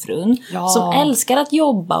jungfrun. Ja. Som älskar att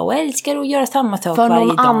jobba och älskar att göra samma sak varje dag. För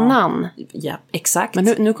någon annan. Ja, exakt. Men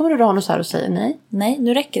nu kommer Uranus här och säger nej. Nej,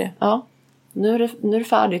 nu räcker det. Ja, nu är det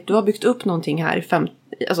färdigt. Du har byggt upp någonting här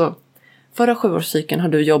alltså, förra 7-årscykeln har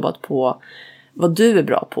du jobbat på vad du är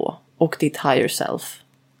bra på. Och ditt higher self.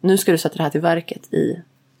 Nu ska du sätta det här till verket i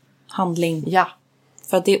handling. Ja.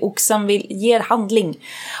 För att det oxen ger handling.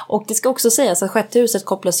 Och det ska också sägas att 6:e huset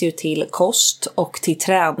kopplas ju till kost och till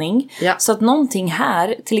träning. Ja. Så att någonting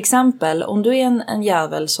här, till exempel om du är en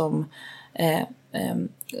jävel som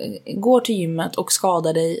går till gymmet och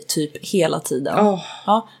skadar dig typ hela tiden.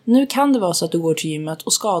 Ja, nu kan det vara så att du går till gymmet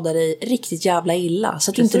och skadar dig riktigt jävla illa.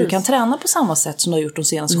 Så att inte du kan träna på samma sätt som du har gjort de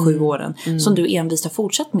senaste 7 åren. Som du envist har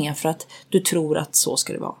fortsatt med för att du tror att så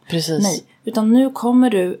ska det vara. Precis. Nej, utan nu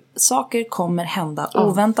saker kommer hända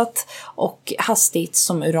oväntat och hastigt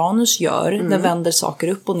som Uranus gör. Den vänder saker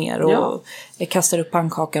upp och ner och kastar upp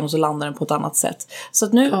pannkakan och så landar den på ett annat sätt. Så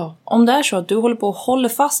att nu, om det är så att du håller på och håller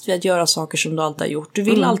fast vid att göra saker som du alltid har gjort. Du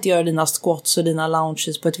vill alltid göra dina squats och dina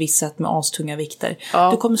lunges på ett visst sätt med astunga vikter.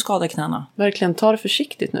 Du kommer skada knäna. Verkligen, ta det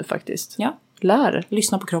försiktigt nu faktiskt. Ja. Lär.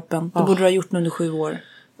 Lyssna på kroppen. Det borde du ha gjort nu under 7 år.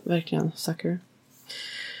 Verkligen, sucker.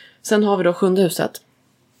 Sen har vi då 7:e huset.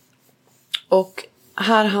 Och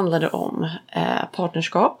här handlar det om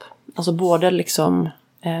partnerskap. Alltså både liksom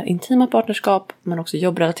intima partnerskap men också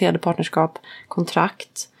jobbrelaterade partnerskap,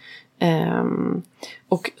 kontrakt.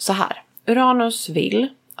 Och så här. Uranus vill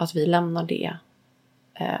att vi lämnar det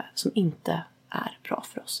som inte är bra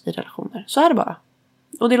för oss i relationer. Så är det bara.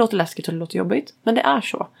 Och det låter läskigt och det låter jobbigt. Men det är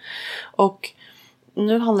så. Och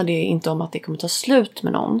nu handlar det inte om att det kommer ta slut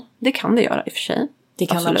med någon. Det kan det göra i och för sig. Det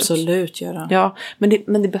kan absolut göra. Ja,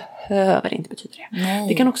 men det behöver inte betyda det. Nej.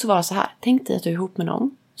 Det kan också vara så här. Tänk dig att du är ihop med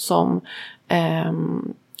någon som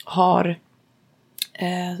har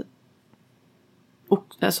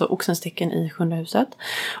oxens tecken i 7:e huset.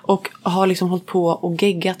 Och har liksom hållit på och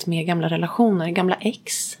geggat med gamla relationer. Gamla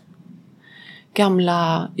ex.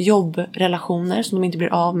 Gamla jobbrelationer som de inte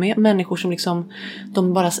blir av med. Människor som liksom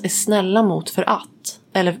de bara är snälla mot för att.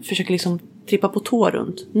 Eller försöker liksom trippa på tå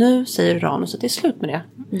runt. Nu säger Uranus att det är slut med det.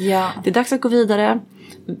 Ja. Det är dags att gå vidare.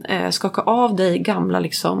 Skaka av dig gamla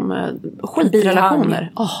liksom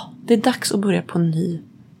skitrelationer. Det är dags att börja på en ny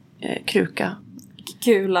kruka.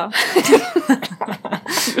 Kula.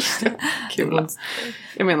 Kula.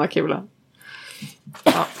 Jag menar kula.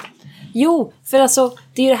 Ja. Jo, för alltså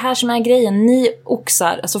det är ju det här som är grejen. Ni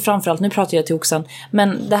oxar, alltså framförallt, nu pratar jag till oxen.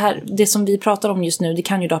 Men det som vi pratar om just nu, det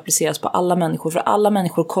kan ju då appliceras på alla människor. För alla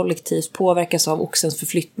människor kollektivt påverkas av oxens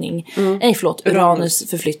förflyttning. Uranus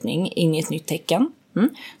förflyttning in i ett nytt tecken.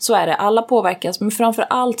 Så är det, alla påverkas. Men framför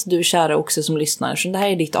allt du kära oxe som lyssnar, så det här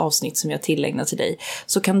är ditt avsnitt som jag tillägnar till dig.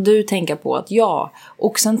 Så kan du tänka på att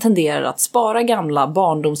oxen tenderar att spara gamla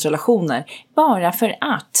barndomsrelationer. Bara för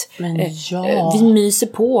att vi myser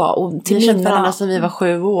på och till minnena som vi var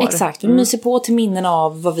 7 år. Exakt, vi myser på till minnena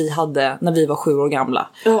av vad vi hade när vi var 7 år gamla.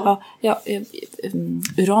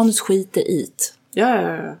 Uranus skiter i det.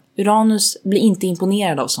 Ja. Uranus blir inte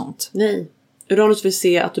imponerad av sånt. Nej. Uranus vill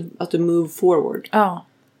se att du move forward. Ja.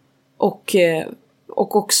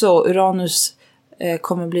 Och också Uranus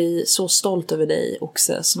kommer bli så stolt över dig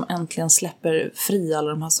också, som äntligen släpper fri alla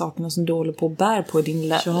de här sakerna som du håller på och bär på i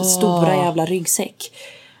din stora jävla ryggsäck.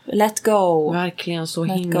 Let go. Verkligen så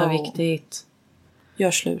himla viktigt.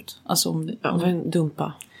 Gör slut. Alltså,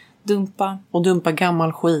 Dumpa. Och dumpa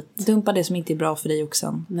gammal skit. Dumpa det som inte är bra för dig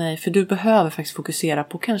också. Nej, för du behöver faktiskt fokusera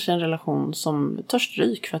på kanske en relation som tar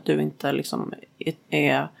stryk för att du inte liksom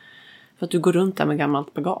för att du går runt där med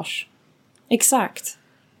gammalt bagage. Exakt.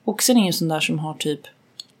 Oxen är ju sån där som har typ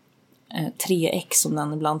 3x som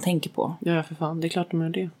den ibland tänker på. Ja, för fan. Det är klart de gör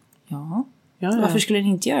det. Ja. Varför skulle den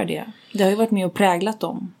inte göra det? Det har ju varit med och präglat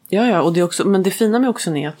dem. Ja, och det är också, men det fina med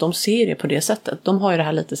också är att de ser det på det sättet. De har ju det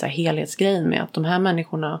här lite så här helhetsgrejen med att de här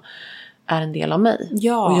människorna är en del av mig.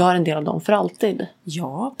 Ja. Och jag är en del av dem för alltid.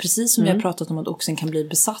 Ja, precis som vi har pratat om att oxen kan bli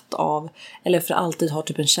besatt av, eller för alltid har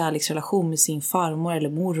typ en kärleksrelation med sin farmor eller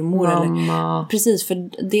mormor. Mamma. Eller, precis, för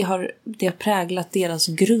det har präglat deras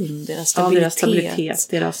grund, deras stabilitet.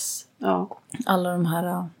 Alla de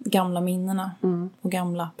här gamla minnena och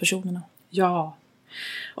gamla personerna. Ja.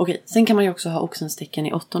 Okej, sen kan man ju också ha oxens tecken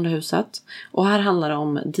i 8:e huset. Och här handlar det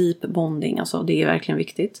om deep bonding. Alltså det är verkligen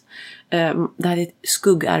viktigt. Det här är ett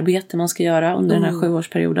skuggarbete man ska göra under den här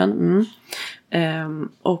 7-årsperioden.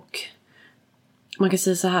 Och man kan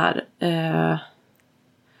säga så här.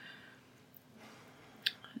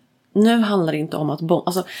 Nu handlar det inte om att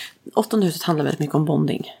alltså 8:e huset handlar väldigt mycket om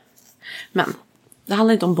bonding. Men det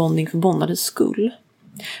handlar inte om bonding för bondades skull.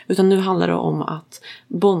 Utan nu handlar det om att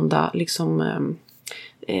bonda liksom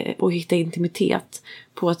och hitta intimitet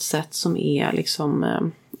på ett sätt som är liksom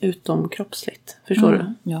utomkroppsligt. Förstår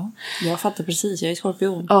du? Ja, jag fattar precis. Jag är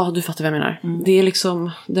skorpion. Ja, du fattar vad jag menar. Det är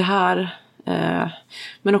liksom det här,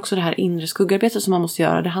 men också det här inre skuggarbetet som man måste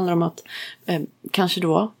göra. Det handlar om att kanske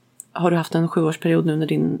då har du haft en 7-årsperiod nu när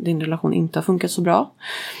din relation inte har funkat så bra.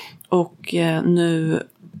 Och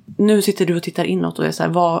nu sitter du och tittar inåt och är så här,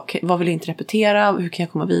 vad vill jag inte repetera? Hur kan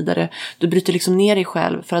jag komma vidare? Du bryter liksom ner dig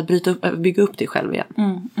själv för att bygga upp dig själv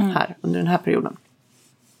igen. Här, under den här perioden.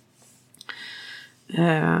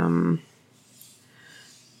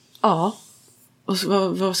 Ja. Och så,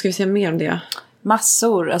 vad ska vi säga mer om det?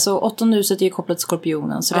 Massor. Alltså 8:e huset är ju kopplat till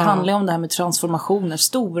Skorpionen. Så det handlar ju om det här med transformationer.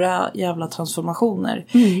 Stora jävla transformationer.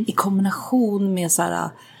 I kombination med så här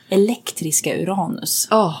elektriska Uranus.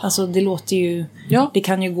 Alltså det låter ju... Ja. Det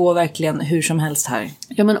kan ju gå verkligen hur som helst här.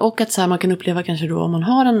 Ja, men och att så här, man kan uppleva kanske då om man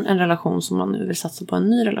har en relation som man nu vill satsa på, en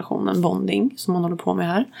ny relation, en bonding som man håller på med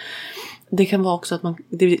här. Det kan vara också att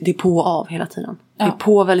det är på och av hela tiden. Det är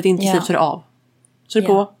på väldigt intensivt så är det av. Så är det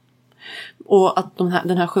på. Och att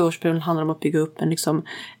den här 7-årsperioden handlar om att bygga upp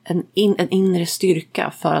en inre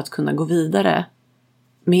styrka för att kunna gå vidare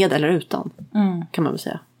med eller utan. Kan man väl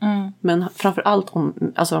säga. Men framförallt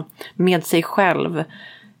med sig själv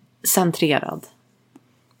centrerad.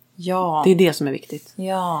 Ja. Det är det som är viktigt.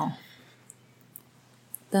 Ja.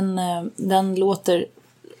 Den låter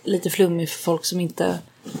lite flummig för folk som inte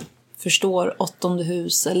förstår 8:e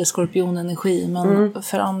hus eller skorpionenergi. Men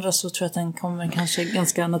för andra så tror jag att den kommer kanske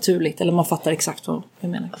ganska naturligt. Eller man fattar exakt vad vi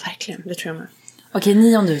menar. Verkligen, det tror jag med. Okej,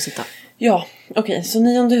 9:e huset då? Ja, okej. Så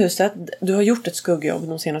 9:e huset, du har gjort ett skuggjobb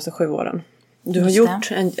de senaste 7 åren. Du har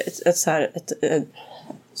gjort ett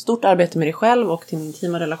stort arbete med dig själv och din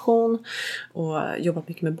intima relation. Och jobbat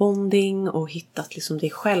mycket med bonding och hittat liksom dig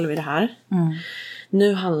själv i det här.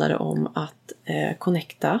 Nu handlar det om att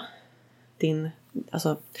connecta din...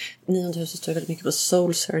 Alltså 9:e huset står väldigt mycket på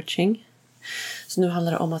soul searching. Så nu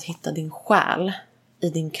handlar det om att hitta din själ i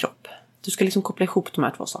din kropp. Du ska liksom koppla ihop de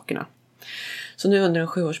här 2 sakerna. Så nu under en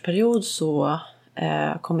 7-årsperiod så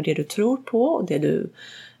kommer det du tror på och det du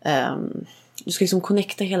ska liksom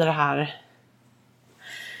connecta hela det här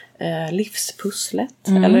livspusslet.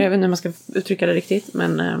 Eller jag vet inte hur man ska uttrycka det riktigt.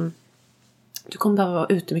 Men du kommer behöva vara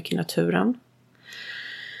ute mycket i naturen.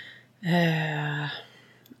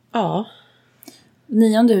 Ja.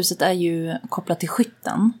 9:e huset är ju kopplat till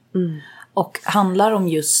skytten. Och handlar om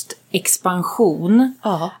just expansion.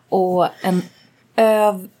 Och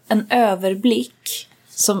en överblick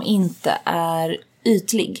som inte är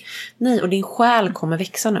ytlig. Nej, och din själ kommer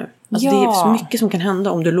växa nu. Alltså det är så mycket som kan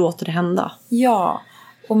hända om du låter det hända. Ja,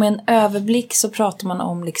 och med en överblick så pratar man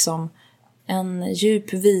om liksom en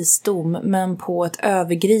djup visdom men på ett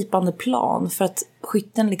övergripande plan. För att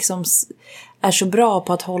skytten liksom är så bra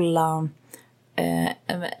på att hålla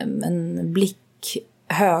en blick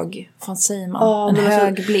hög. Vad säger man? En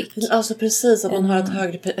hög blick. Alltså precis, att man har ett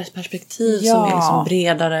högre perspektiv som är liksom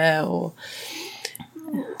bredare och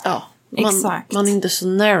exakt. Man är inte så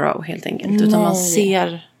narrow helt enkelt. Utan man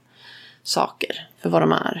ser saker för vad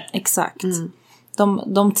de är. Exakt.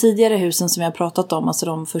 De tidigare husen som jag har pratat om, alltså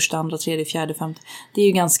de 1:a, 2:a, 3:e, 4:e, 5:e, det är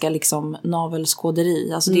ju ganska liksom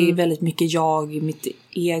navelskåderi. Alltså det är ju väldigt mycket jag, mitt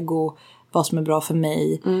ego, vad som är bra för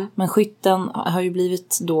mig. Men skytten har ju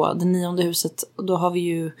blivit då det 9:e huset. Då har vi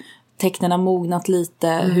ju tecknarna mognat lite.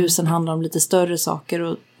 Husen handlar om lite större saker.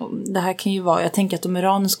 Och det här kan ju vara, jag tänker att om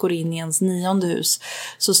Uranus går in i ens 9:e hus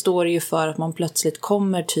så står det ju för att man plötsligt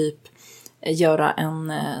kommer typ göra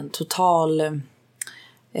en total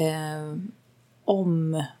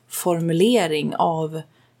omformulering av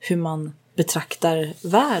hur man betraktar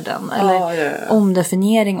världen. Eller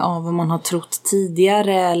omdefiniering av vad man har trott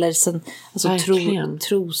tidigare. Eller sen, alltså alltså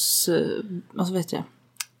vet jag.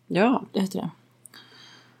 Ja. Det heter det.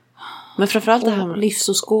 Men framförallt det här med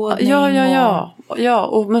livsåskådning.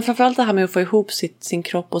 Men framförallt det här med att få ihop sin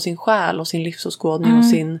kropp och sin själ och sin livsåskådning och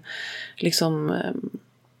sin liksom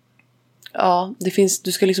det finns,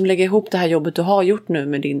 du ska liksom lägga ihop det här jobbet du har gjort nu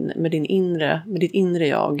med ditt inre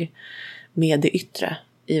jag med det yttre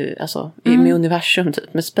med universum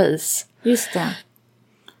typ, med space. Just det.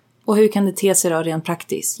 Och hur kan det te sig då rent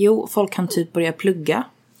praktiskt? Jo, folk kan typ börja plugga.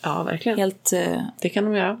 Ja, verkligen. Helt det kan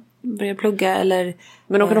de göra. Börja plugga eller...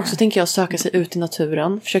 Men de kan också, tänker jag, söka sig ut i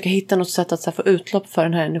naturen. Försöka hitta något sätt att så här, få utlopp för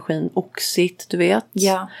den här energin. Oxigt, du vet.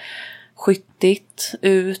 Ja. Skyttigt,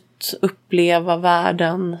 ut, uppleva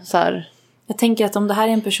världen. Så här. Jag tänker att om det här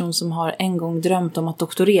är en person som har en gång drömt om att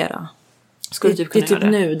doktorera. Skulle det typ kunna är typ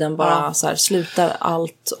göra det. nu den bara så här, slutar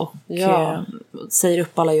allt och säger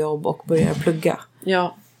upp alla jobb och börjar plugga.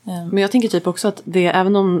 Ja. Men jag tänker typ också att det,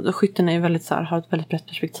 även om skytten är väldigt så här, har ett väldigt brett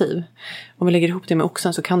perspektiv. Om vi lägger ihop det med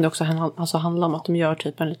oxen så kan det också handla om att de gör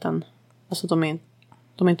typ en liten... Alltså de är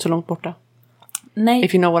inte så långt borta. Nej,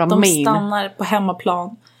 if you know what I de mean. stannar på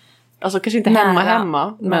hemmaplan. Alltså kanske inte Nära,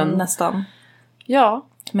 hemma. Men nästan. Ja.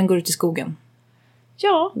 Men går ut i skogen.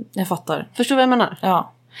 Ja. Jag fattar. Förstår vad jag menar?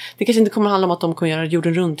 Ja. Det kanske inte kommer handla om att de kommer göra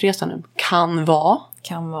jorden runt-resan nu. Kan vara.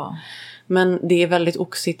 Men det är väldigt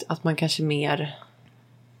oxigt att man kanske mer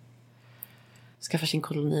skaffar sin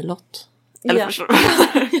kolonilott. Eller förstår du?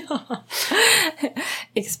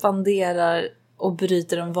 Expanderar och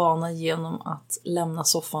bryter en vana genom att lämna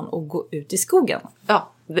soffan och gå ut i skogen. Ja,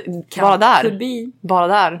 Bara där. Could be. Bara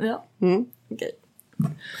där. Ja. Mm.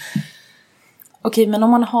 Okej, men om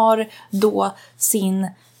man har då sin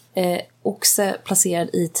oxe placerad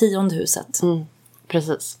i 10:e huset.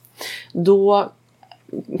 Precis. Då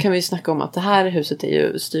kan vi snacka om att det här huset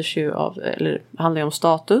styrs ju av, eller handlar ju om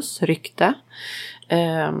status, rykte.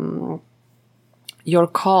 Your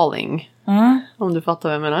calling. Om du fattar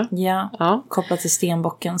vad jag menar. Ja, kopplat till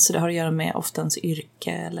stenbocken, så det har att göra med ofta ens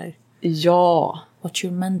yrke eller... Ja. What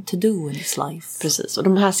you're meant to do in this life. Precis, och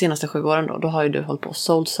de här senaste 7 åren då har ju du hållit på och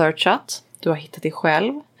soul-searchat. Du har hittat dig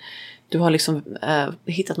själv. Du har liksom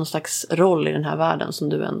hittat någon slags roll i den här världen som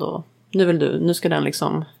du ändå... Nu ska den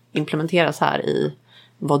liksom implementeras här i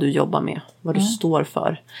vad du jobbar med. Vad du står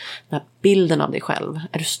för. Den här bilden av dig själv.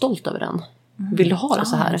 Är du stolt över den? Vill du ha det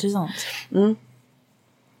så här? Intressant.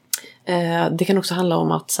 Det kan också handla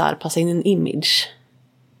om att så här, passa in en image.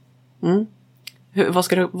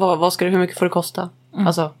 Hur mycket får det kosta?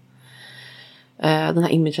 Alltså, den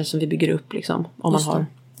här imagen som vi bygger upp liksom. Om man har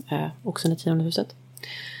också i 10:e huset.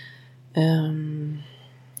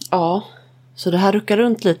 Ja, så det här ruckar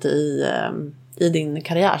runt lite i din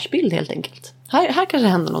karriärsbild helt enkelt. Här kanske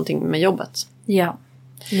händer någonting med jobbet. Ja.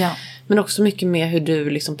 Men också mycket med hur du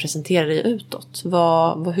liksom presenterar dig utåt.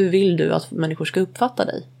 Hur vill du att människor ska uppfatta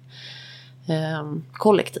dig?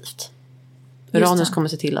 Kollektivt. Uranus kommer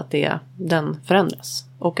se till att den förändras.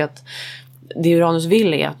 Och att det Uranus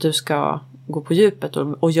vill är att du ska gå på djupet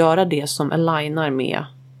och göra det som alignar med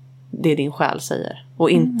det din själ säger. Och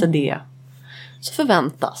inte det som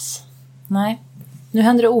förväntas. Nej. Nu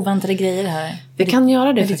händer det oväntade grejer här. Det kan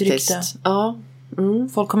göra det med ditt faktiskt. rykte. Ja.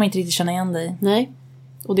 Folk kommer inte riktigt känna igen dig. Nej.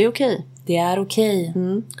 Och det är okej. Det är okej.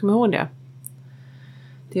 Kom ihåg det.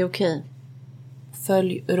 Det är okej.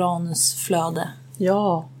 Följ Uranus flöde.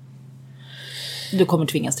 Ja. Du kommer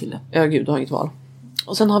tvingas till det. Ja, gud, du har inget val.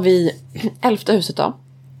 Och sen har vi 11:e huset då.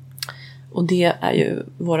 Och det är ju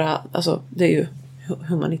det är ju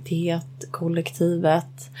humanitet,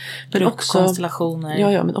 kollektivet. Men också konstellationer.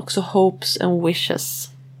 Ja, men också hopes and wishes.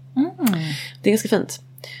 Det är ganska fint.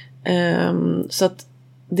 Så att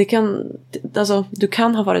det kan, alltså du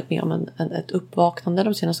kan ha varit med om ett uppvaknande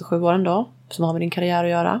de senaste 7 åren då. Som har med din karriär att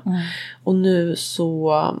göra. Och nu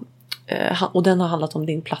så, och den har handlat om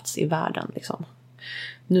din plats i världen liksom.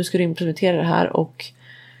 Nu ska du implementera det här och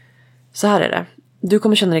så här är det. Du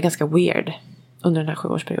kommer känna dig ganska weird under den här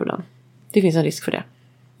 7-årsperioden. Det finns en risk för det.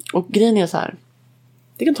 Och grejen är så här.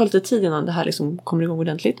 Det kan ta lite tid innan det här liksom kommer igång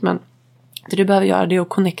ordentligt. Men det du behöver göra det är att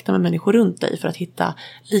connecta med människor runt dig för att hitta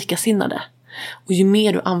likasinnade. Och ju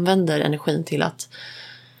mer du använder energin till att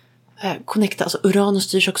connecta. Alltså Uranus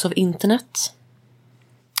styrs också av internet.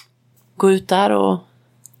 Gå ut där och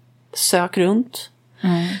sök runt.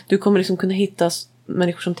 Du kommer liksom kunna hitta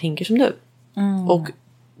människor som tänker som du. Och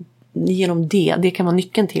genom det kan vara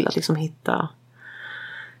nyckeln till att liksom hitta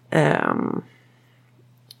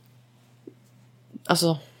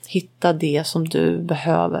hitta det som du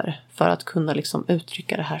behöver för att kunna liksom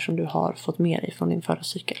uttrycka det här som du har fått med dig från din förra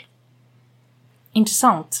cykel.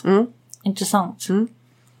 Intressant. Intressant.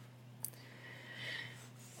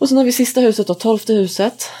 Och sen har vi sista huset då, 12:e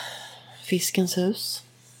huset. Fiskens hus.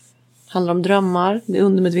 Handlar om drömmar, det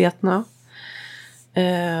undermedvetna.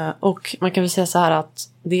 Och man kan väl säga så här att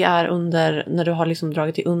det är under när du har liksom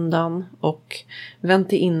dragit dig undan och vänt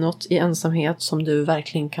dig inåt i ensamhet som du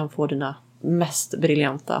verkligen kan få dina mest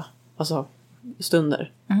briljanta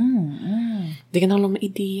stunder. Det kan handla om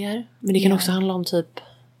idéer, men det kan också handla om typ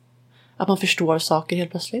att man förstår saker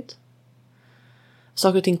helt plötsligt.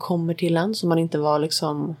 Saker och ting kommer till en som man inte var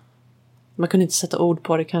liksom, man kunde inte sätta ord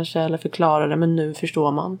på det kanske eller förklara det, men nu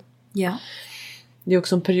förstår man. Ja. Det är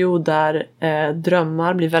också en period där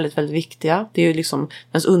drömmar blir väldigt, väldigt viktiga. Det är ju liksom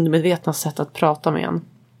ens undermedvetna sätt att prata med en.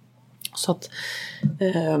 Så att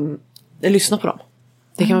lyssna på dem.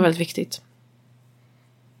 Det kan vara väldigt viktigt.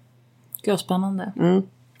 Gud, spännande.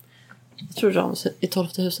 Jag tror Uranus i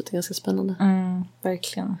 12:e huset är ganska spännande.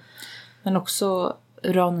 Verkligen. Men också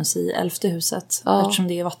Uranus i 11:e huset. Ja. Eftersom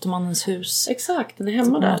det är Vattumannens hus. Exakt, den är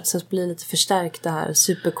hemma där. På något sätt blir lite förstärkt det här.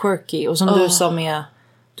 Super quirky. Och som du sa med,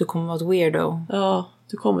 du kommer vara ett weirdo. Ja,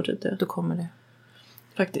 du kommer typ det. Du kommer det.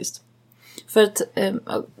 Faktiskt. För att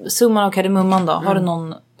summan av kardemumman då. Har du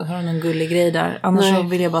någon gullig grej där? Annars så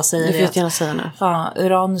vill jag bara säga det. Du får gärna säga nu. Ja,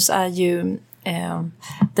 Uranus är ju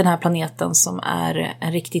den här planeten som är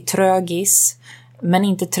en riktig trögis. Men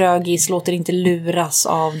inte trögis, låter inte luras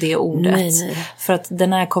av det ordet. Nej. För att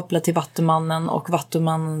den är kopplad till Vattumannen och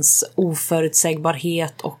Vattumannens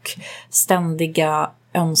oförutsägbarhet och ständiga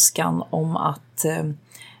önskan om att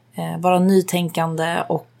vara nytänkande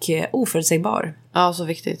och oförutsägbar. Ja, så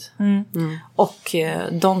viktigt. Och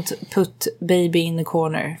don't put baby in the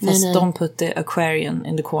corner. Fast nej. don't put the aquarium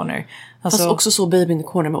in the corner. Alltså, Fast också så baby in the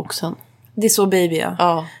corner med oxen. det är så baby, ja.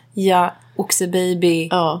 Ja. Ja, oxebaby.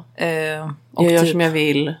 Ja. Och Jag gör typ, som jag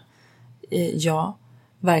vill. ja,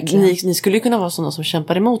 verkligen. Ni skulle ju kunna vara sådana som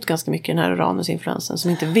kämpar emot ganska mycket den här Uranus-influensen.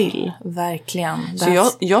 Som inte vill. Verkligen.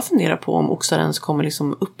 Så jag funderar på om oxar ens kommer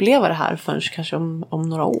liksom uppleva det här förrän kanske om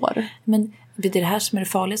några år. Men det är det här som är det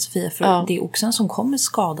farliga, Sofia. För det är oxen som kommer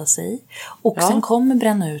skada sig. Oxen kommer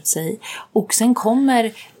bränna ut sig. Oxen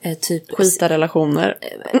kommer typ... Skita relationer.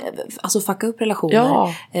 Alltså fucka upp relationer.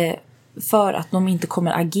 Ja. För att de inte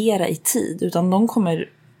kommer agera i tid. Utan de kommer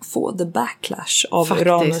få the backlash av Faktiskt.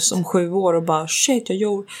 Uranus om 7 år. Och bara shit,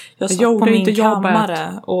 jag satt gjorde på min inte jobbet.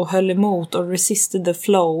 kammare och höll emot och resisted the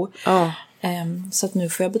flow. Ja. Så att nu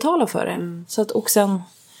får jag betala för det. Så att oxen...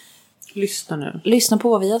 Lyssna nu. Lyssna på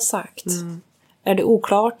vad vi har sagt. Är det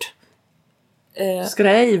oklart?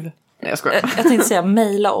 Skriv. Nej, jag skojar. Jag tänkte säga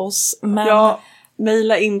mejla oss. Men Ja,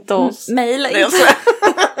 mejla inte oss. mejla Nej, jag inte. skojar.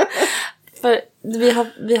 För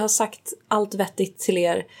vi har sagt allt vettigt till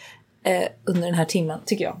er under den här timmen,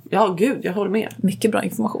 tycker jag. Ja, gud, jag håller med. Mycket bra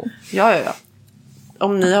information. Ja.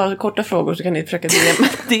 Om ni har korta frågor så kan ni försöka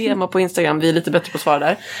DMa på Instagram. Vi är lite bättre på att svara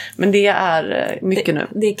där. Men det är mycket nu.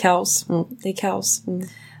 Det är kaos. Det är kaos.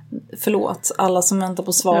 Förlåt, alla som väntar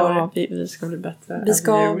på svar. Ja, vi ska bli bättre. Vi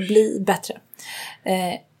ska bli bättre.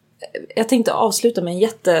 Jag tänkte avsluta med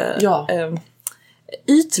en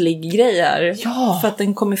ytlig grej här. Ja. För att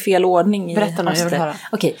den kom i fel ordning. Berätta nu, jag vill höra.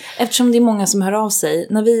 Okej, eftersom det är många som hör av sig.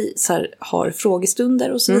 När vi så här, har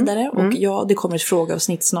frågestunder och så vidare. Och det kommer ett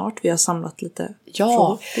frågeavsnitt snart. Vi har samlat lite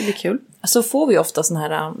frågor. Det blir kul. Så får vi ofta såna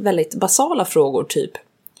här väldigt basala frågor. Typ,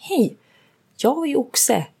 hej, jag är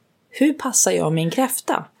oxe. Hur passar jag min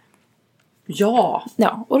kräfta? Ja.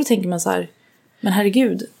 Ja, och då tänker man så här. Men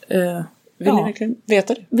herregud. Vill ni verkligen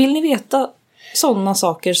veta det? Vill ni veta sådana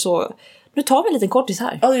saker så... Nu tar vi en liten kortis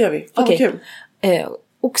här. Ja, det gör vi. Fan, Okej. vad kul.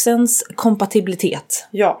 Oxens kompatibilitet.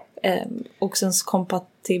 Ja. Oxens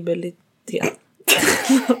kompatibilitet.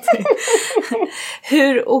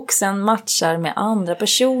 Hur oxen matchar med andra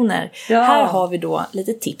personer. Ja. Här har vi då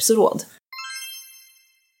lite tips och råd.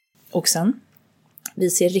 Oxen. Vi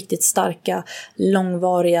ser riktigt starka,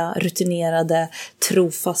 långvariga, rutinerade,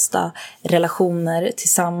 trofasta relationer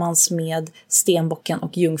tillsammans med stenbocken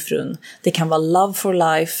och jungfrun. Det kan vara love for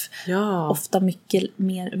life, ofta mycket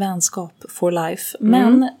mer vänskap for life.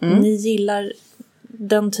 Men ni gillar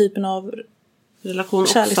den typen av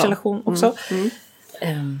kärleksrelation också.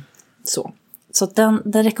 Så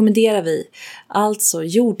den rekommenderar vi. Alltså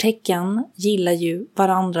jordtecken gillar ju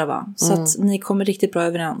varandra, va? Så att ni kommer riktigt bra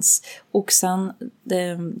överens. Och sen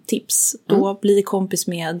tips. Då blir kompis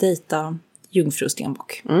med dejta jungfru och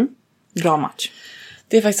stenbock. Bra match.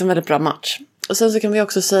 Det är faktiskt en väldigt bra match. Och sen så kan vi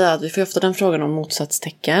också säga att vi får ofta den frågan om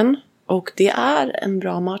motsatstecken. Och det är en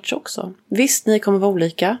bra match också. Visst, ni kommer vara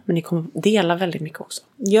olika, men ni kommer dela väldigt mycket också.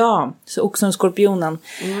 Ja, så också en skorpionen.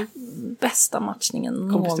 Bästa matchningen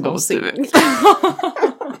någonsin.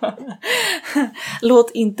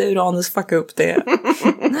 Låt inte Uranus fucka upp det.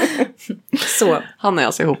 Så. Han är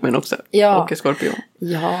alltså ihop med en också. Ja. Och en skorpion.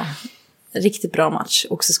 Ja, riktigt bra match.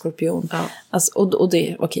 Också skorpion. Ja. Alltså, och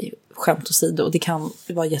det, okej, skämt åsido. Och det kan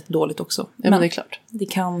vara jättedåligt också. Ja, men det är klart. Det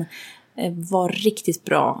kan vara riktigt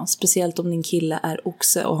bra. Speciellt om din kille är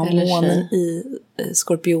oxe och har Eller månen tjej. i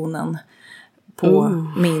skorpionen på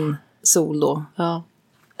min sol då. Ja.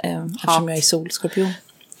 Eftersom jag är solskorpion.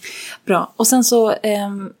 Bra. Och sen så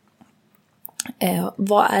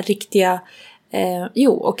vad är riktiga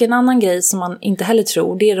och en annan grej som man inte heller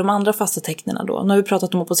tror, det är de andra fasta tecknena då. Nu har vi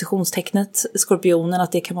pratat om oppositionstecknet skorpionen,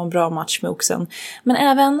 att det kan vara en bra match med oxen. Men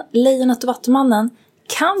även lejonet och vattumannen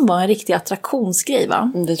kan vara en riktig attraktionsgrej,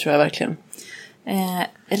 va? Det tror jag verkligen.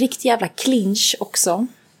 Riktig jävla clinch också.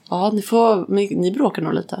 Ja, ni bråkar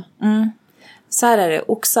nog lite. Så här är det,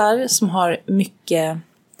 oxar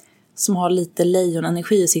som har lite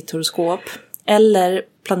lejonenergi i sitt horoskop, eller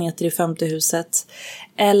planeter i 5:e huset,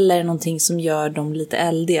 eller någonting som gör dem lite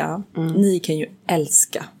eldiga. Ni kan ju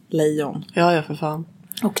älska lejon. Ja, för fan.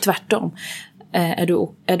 Och tvärtom.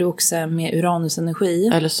 Är du också med Uranus-energi?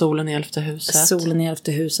 Eller solen i 11:e huset. Solen i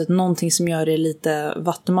 11:e huset. Någonting som gör det lite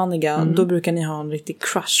vattumaniga. Då brukar ni ha en riktig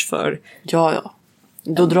crush för. Ja.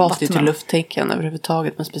 Då dras det till Vattuman. lufttecken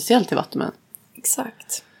överhuvudtaget. Men speciellt till vattumän.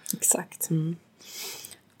 Exakt.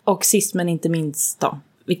 Och sist men inte minst då.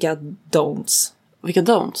 Vilka don'ts? Vilka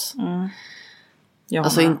don'ts?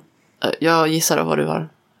 Alltså, jag gissar då vad du var.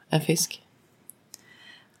 En fisk.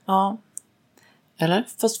 Ja. Eller?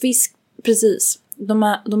 Fast fisk, precis.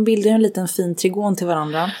 De bildar ju en liten fin trigon till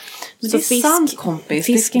varandra. Men så det är sant, kompis.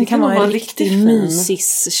 Fisken kan vara en riktigt mysig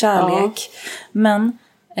kärlek. Ja. Men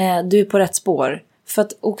du är på rätt spår. För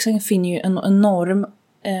att oxen finner ju en enorm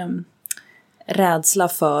rädsla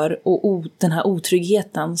för och den här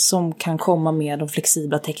otryggheten som kan komma med de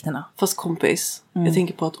flexibla tecknena. Fast kompis, jag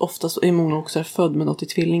tänker på att oftast är många också är född med något i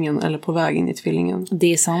tvillingen eller på väg in i tvillingen.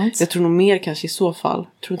 Det är sant. Jag tror nog mer kanske i så fall.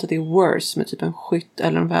 Jag tror inte att det är worse med typ en skytt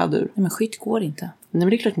eller en vädur. Nej, men skytt går inte. Nej, men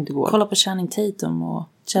det är klart inte går. Kolla på Channing Tatum och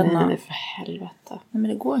känna. Nej, för helvete. Nej, men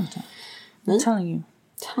det går inte. Nej. Telling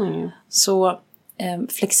you. you. Så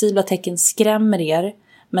flexibla tecken skrämmer er.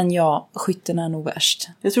 Men ja, skytten är nog värst.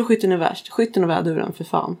 Jag tror skytten är värst. Skytten och väduren, för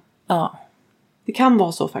fan. Ja. Det kan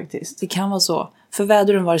vara så faktiskt. Det kan vara så. För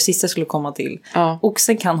väduren var det sista jag skulle komma till. Ja.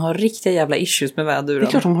 Oxen kan ha riktiga jävla issues med väduren. Det är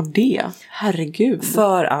klart de har det. Herregud.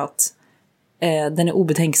 För att den är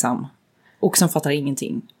obetänksam. Oxen fattar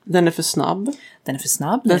ingenting. Den är för snabb. Den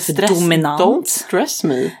är för dominant. Don't stress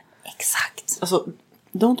me. Exakt. Alltså,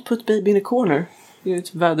 don't put baby in a corner. Det är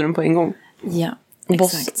ut väduren på en gång. Ja,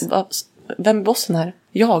 exakt. Vem är bossen här?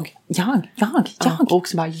 Jag. Och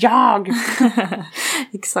också bara, jag!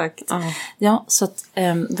 Exakt. Ja, så att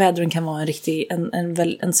vädren kan vara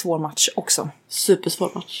en svår match också.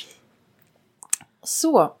 Supersvår match.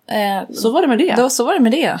 Så var det med det. Så var det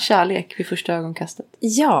med det. Kärlek vid första ögonkastet.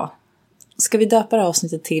 Ja. Ska vi döpa det här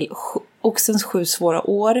avsnittet till Oxens 7 svåra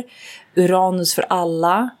år, Uranus för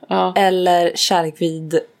alla, eller Kärlek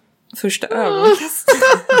vid första ögonkastet?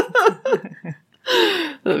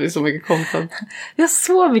 Det är så mycket content. Vi har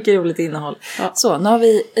så mycket roligt innehåll. Ja. Så,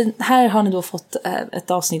 här har ni då fått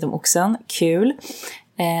ett avsnitt om oxen. Kul.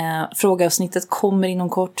 Frågeavsnittet kommer inom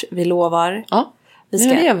kort. Vi lovar. Ja, det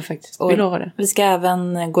gör vi faktiskt. Vi lovar det. Vi ska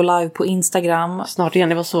även gå live på Instagram. Snart igen,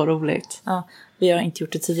 det var så roligt. Ja, vi har inte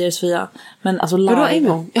gjort det tidigare, Sofia. Men alltså live. Vadå en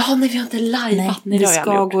gång? Ja, nej, vi har inte live. Nej, vi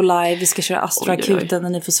ska gå live. Vi ska köra Astroakuten där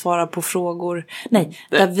ni får svara på frågor. Nej,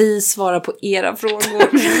 där vi svarar på era frågor.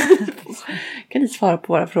 Kan ni svara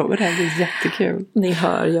på våra frågor? Det här blir jättekul. Ni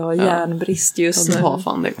hör, jag har järnbrist just nu. Du har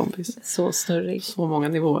fan det, kompis. Så snurrig. Så många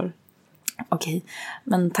nivåer. Okej,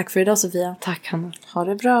 men tack för idag, Sofia. Tack, Hanna. Ha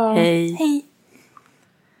det bra. Hej. Hej.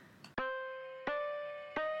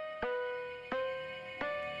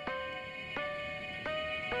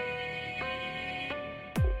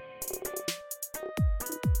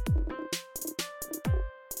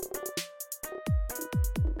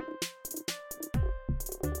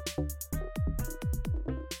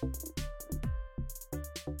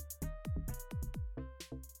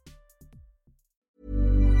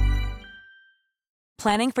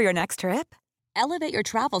 Planning for your next trip? Elevate your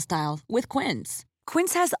travel style with Quince.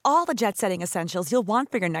 Quince has all the jet-setting essentials you'll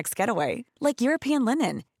want for your next getaway, like European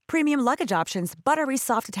linen, premium luggage options, buttery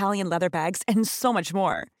soft Italian leather bags, and so much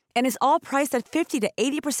more. And is all priced at 50 to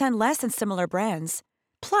 80% less than similar brands.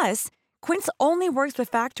 Plus, Quince only works with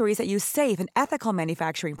factories that use safe and ethical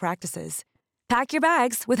manufacturing practices. Pack your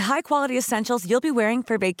bags with high-quality essentials you'll be wearing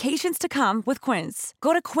for vacations to come with Quince.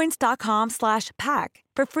 Go to quince.com/pack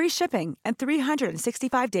for free shipping and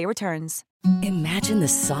 365-day returns. Imagine the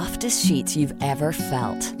softest sheets you've ever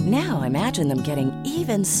felt. Now imagine them getting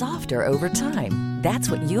even softer over time.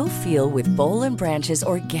 That's what you'll feel with Boll & Branch's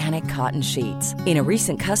organic cotton sheets. In a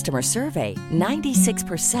recent customer survey,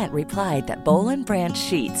 96% replied that Boll & Branch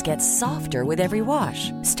sheets get softer with every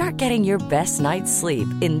wash. Start getting your best night's sleep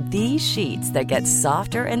in these sheets that get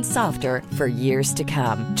softer and softer for years to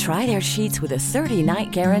come. Try their sheets with a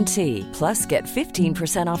 30-night guarantee. Plus, get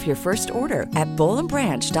 15% off your first order at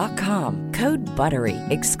bollandbranch.com. Code BUTTERY.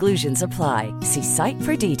 Exclusions apply. See site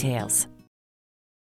for details.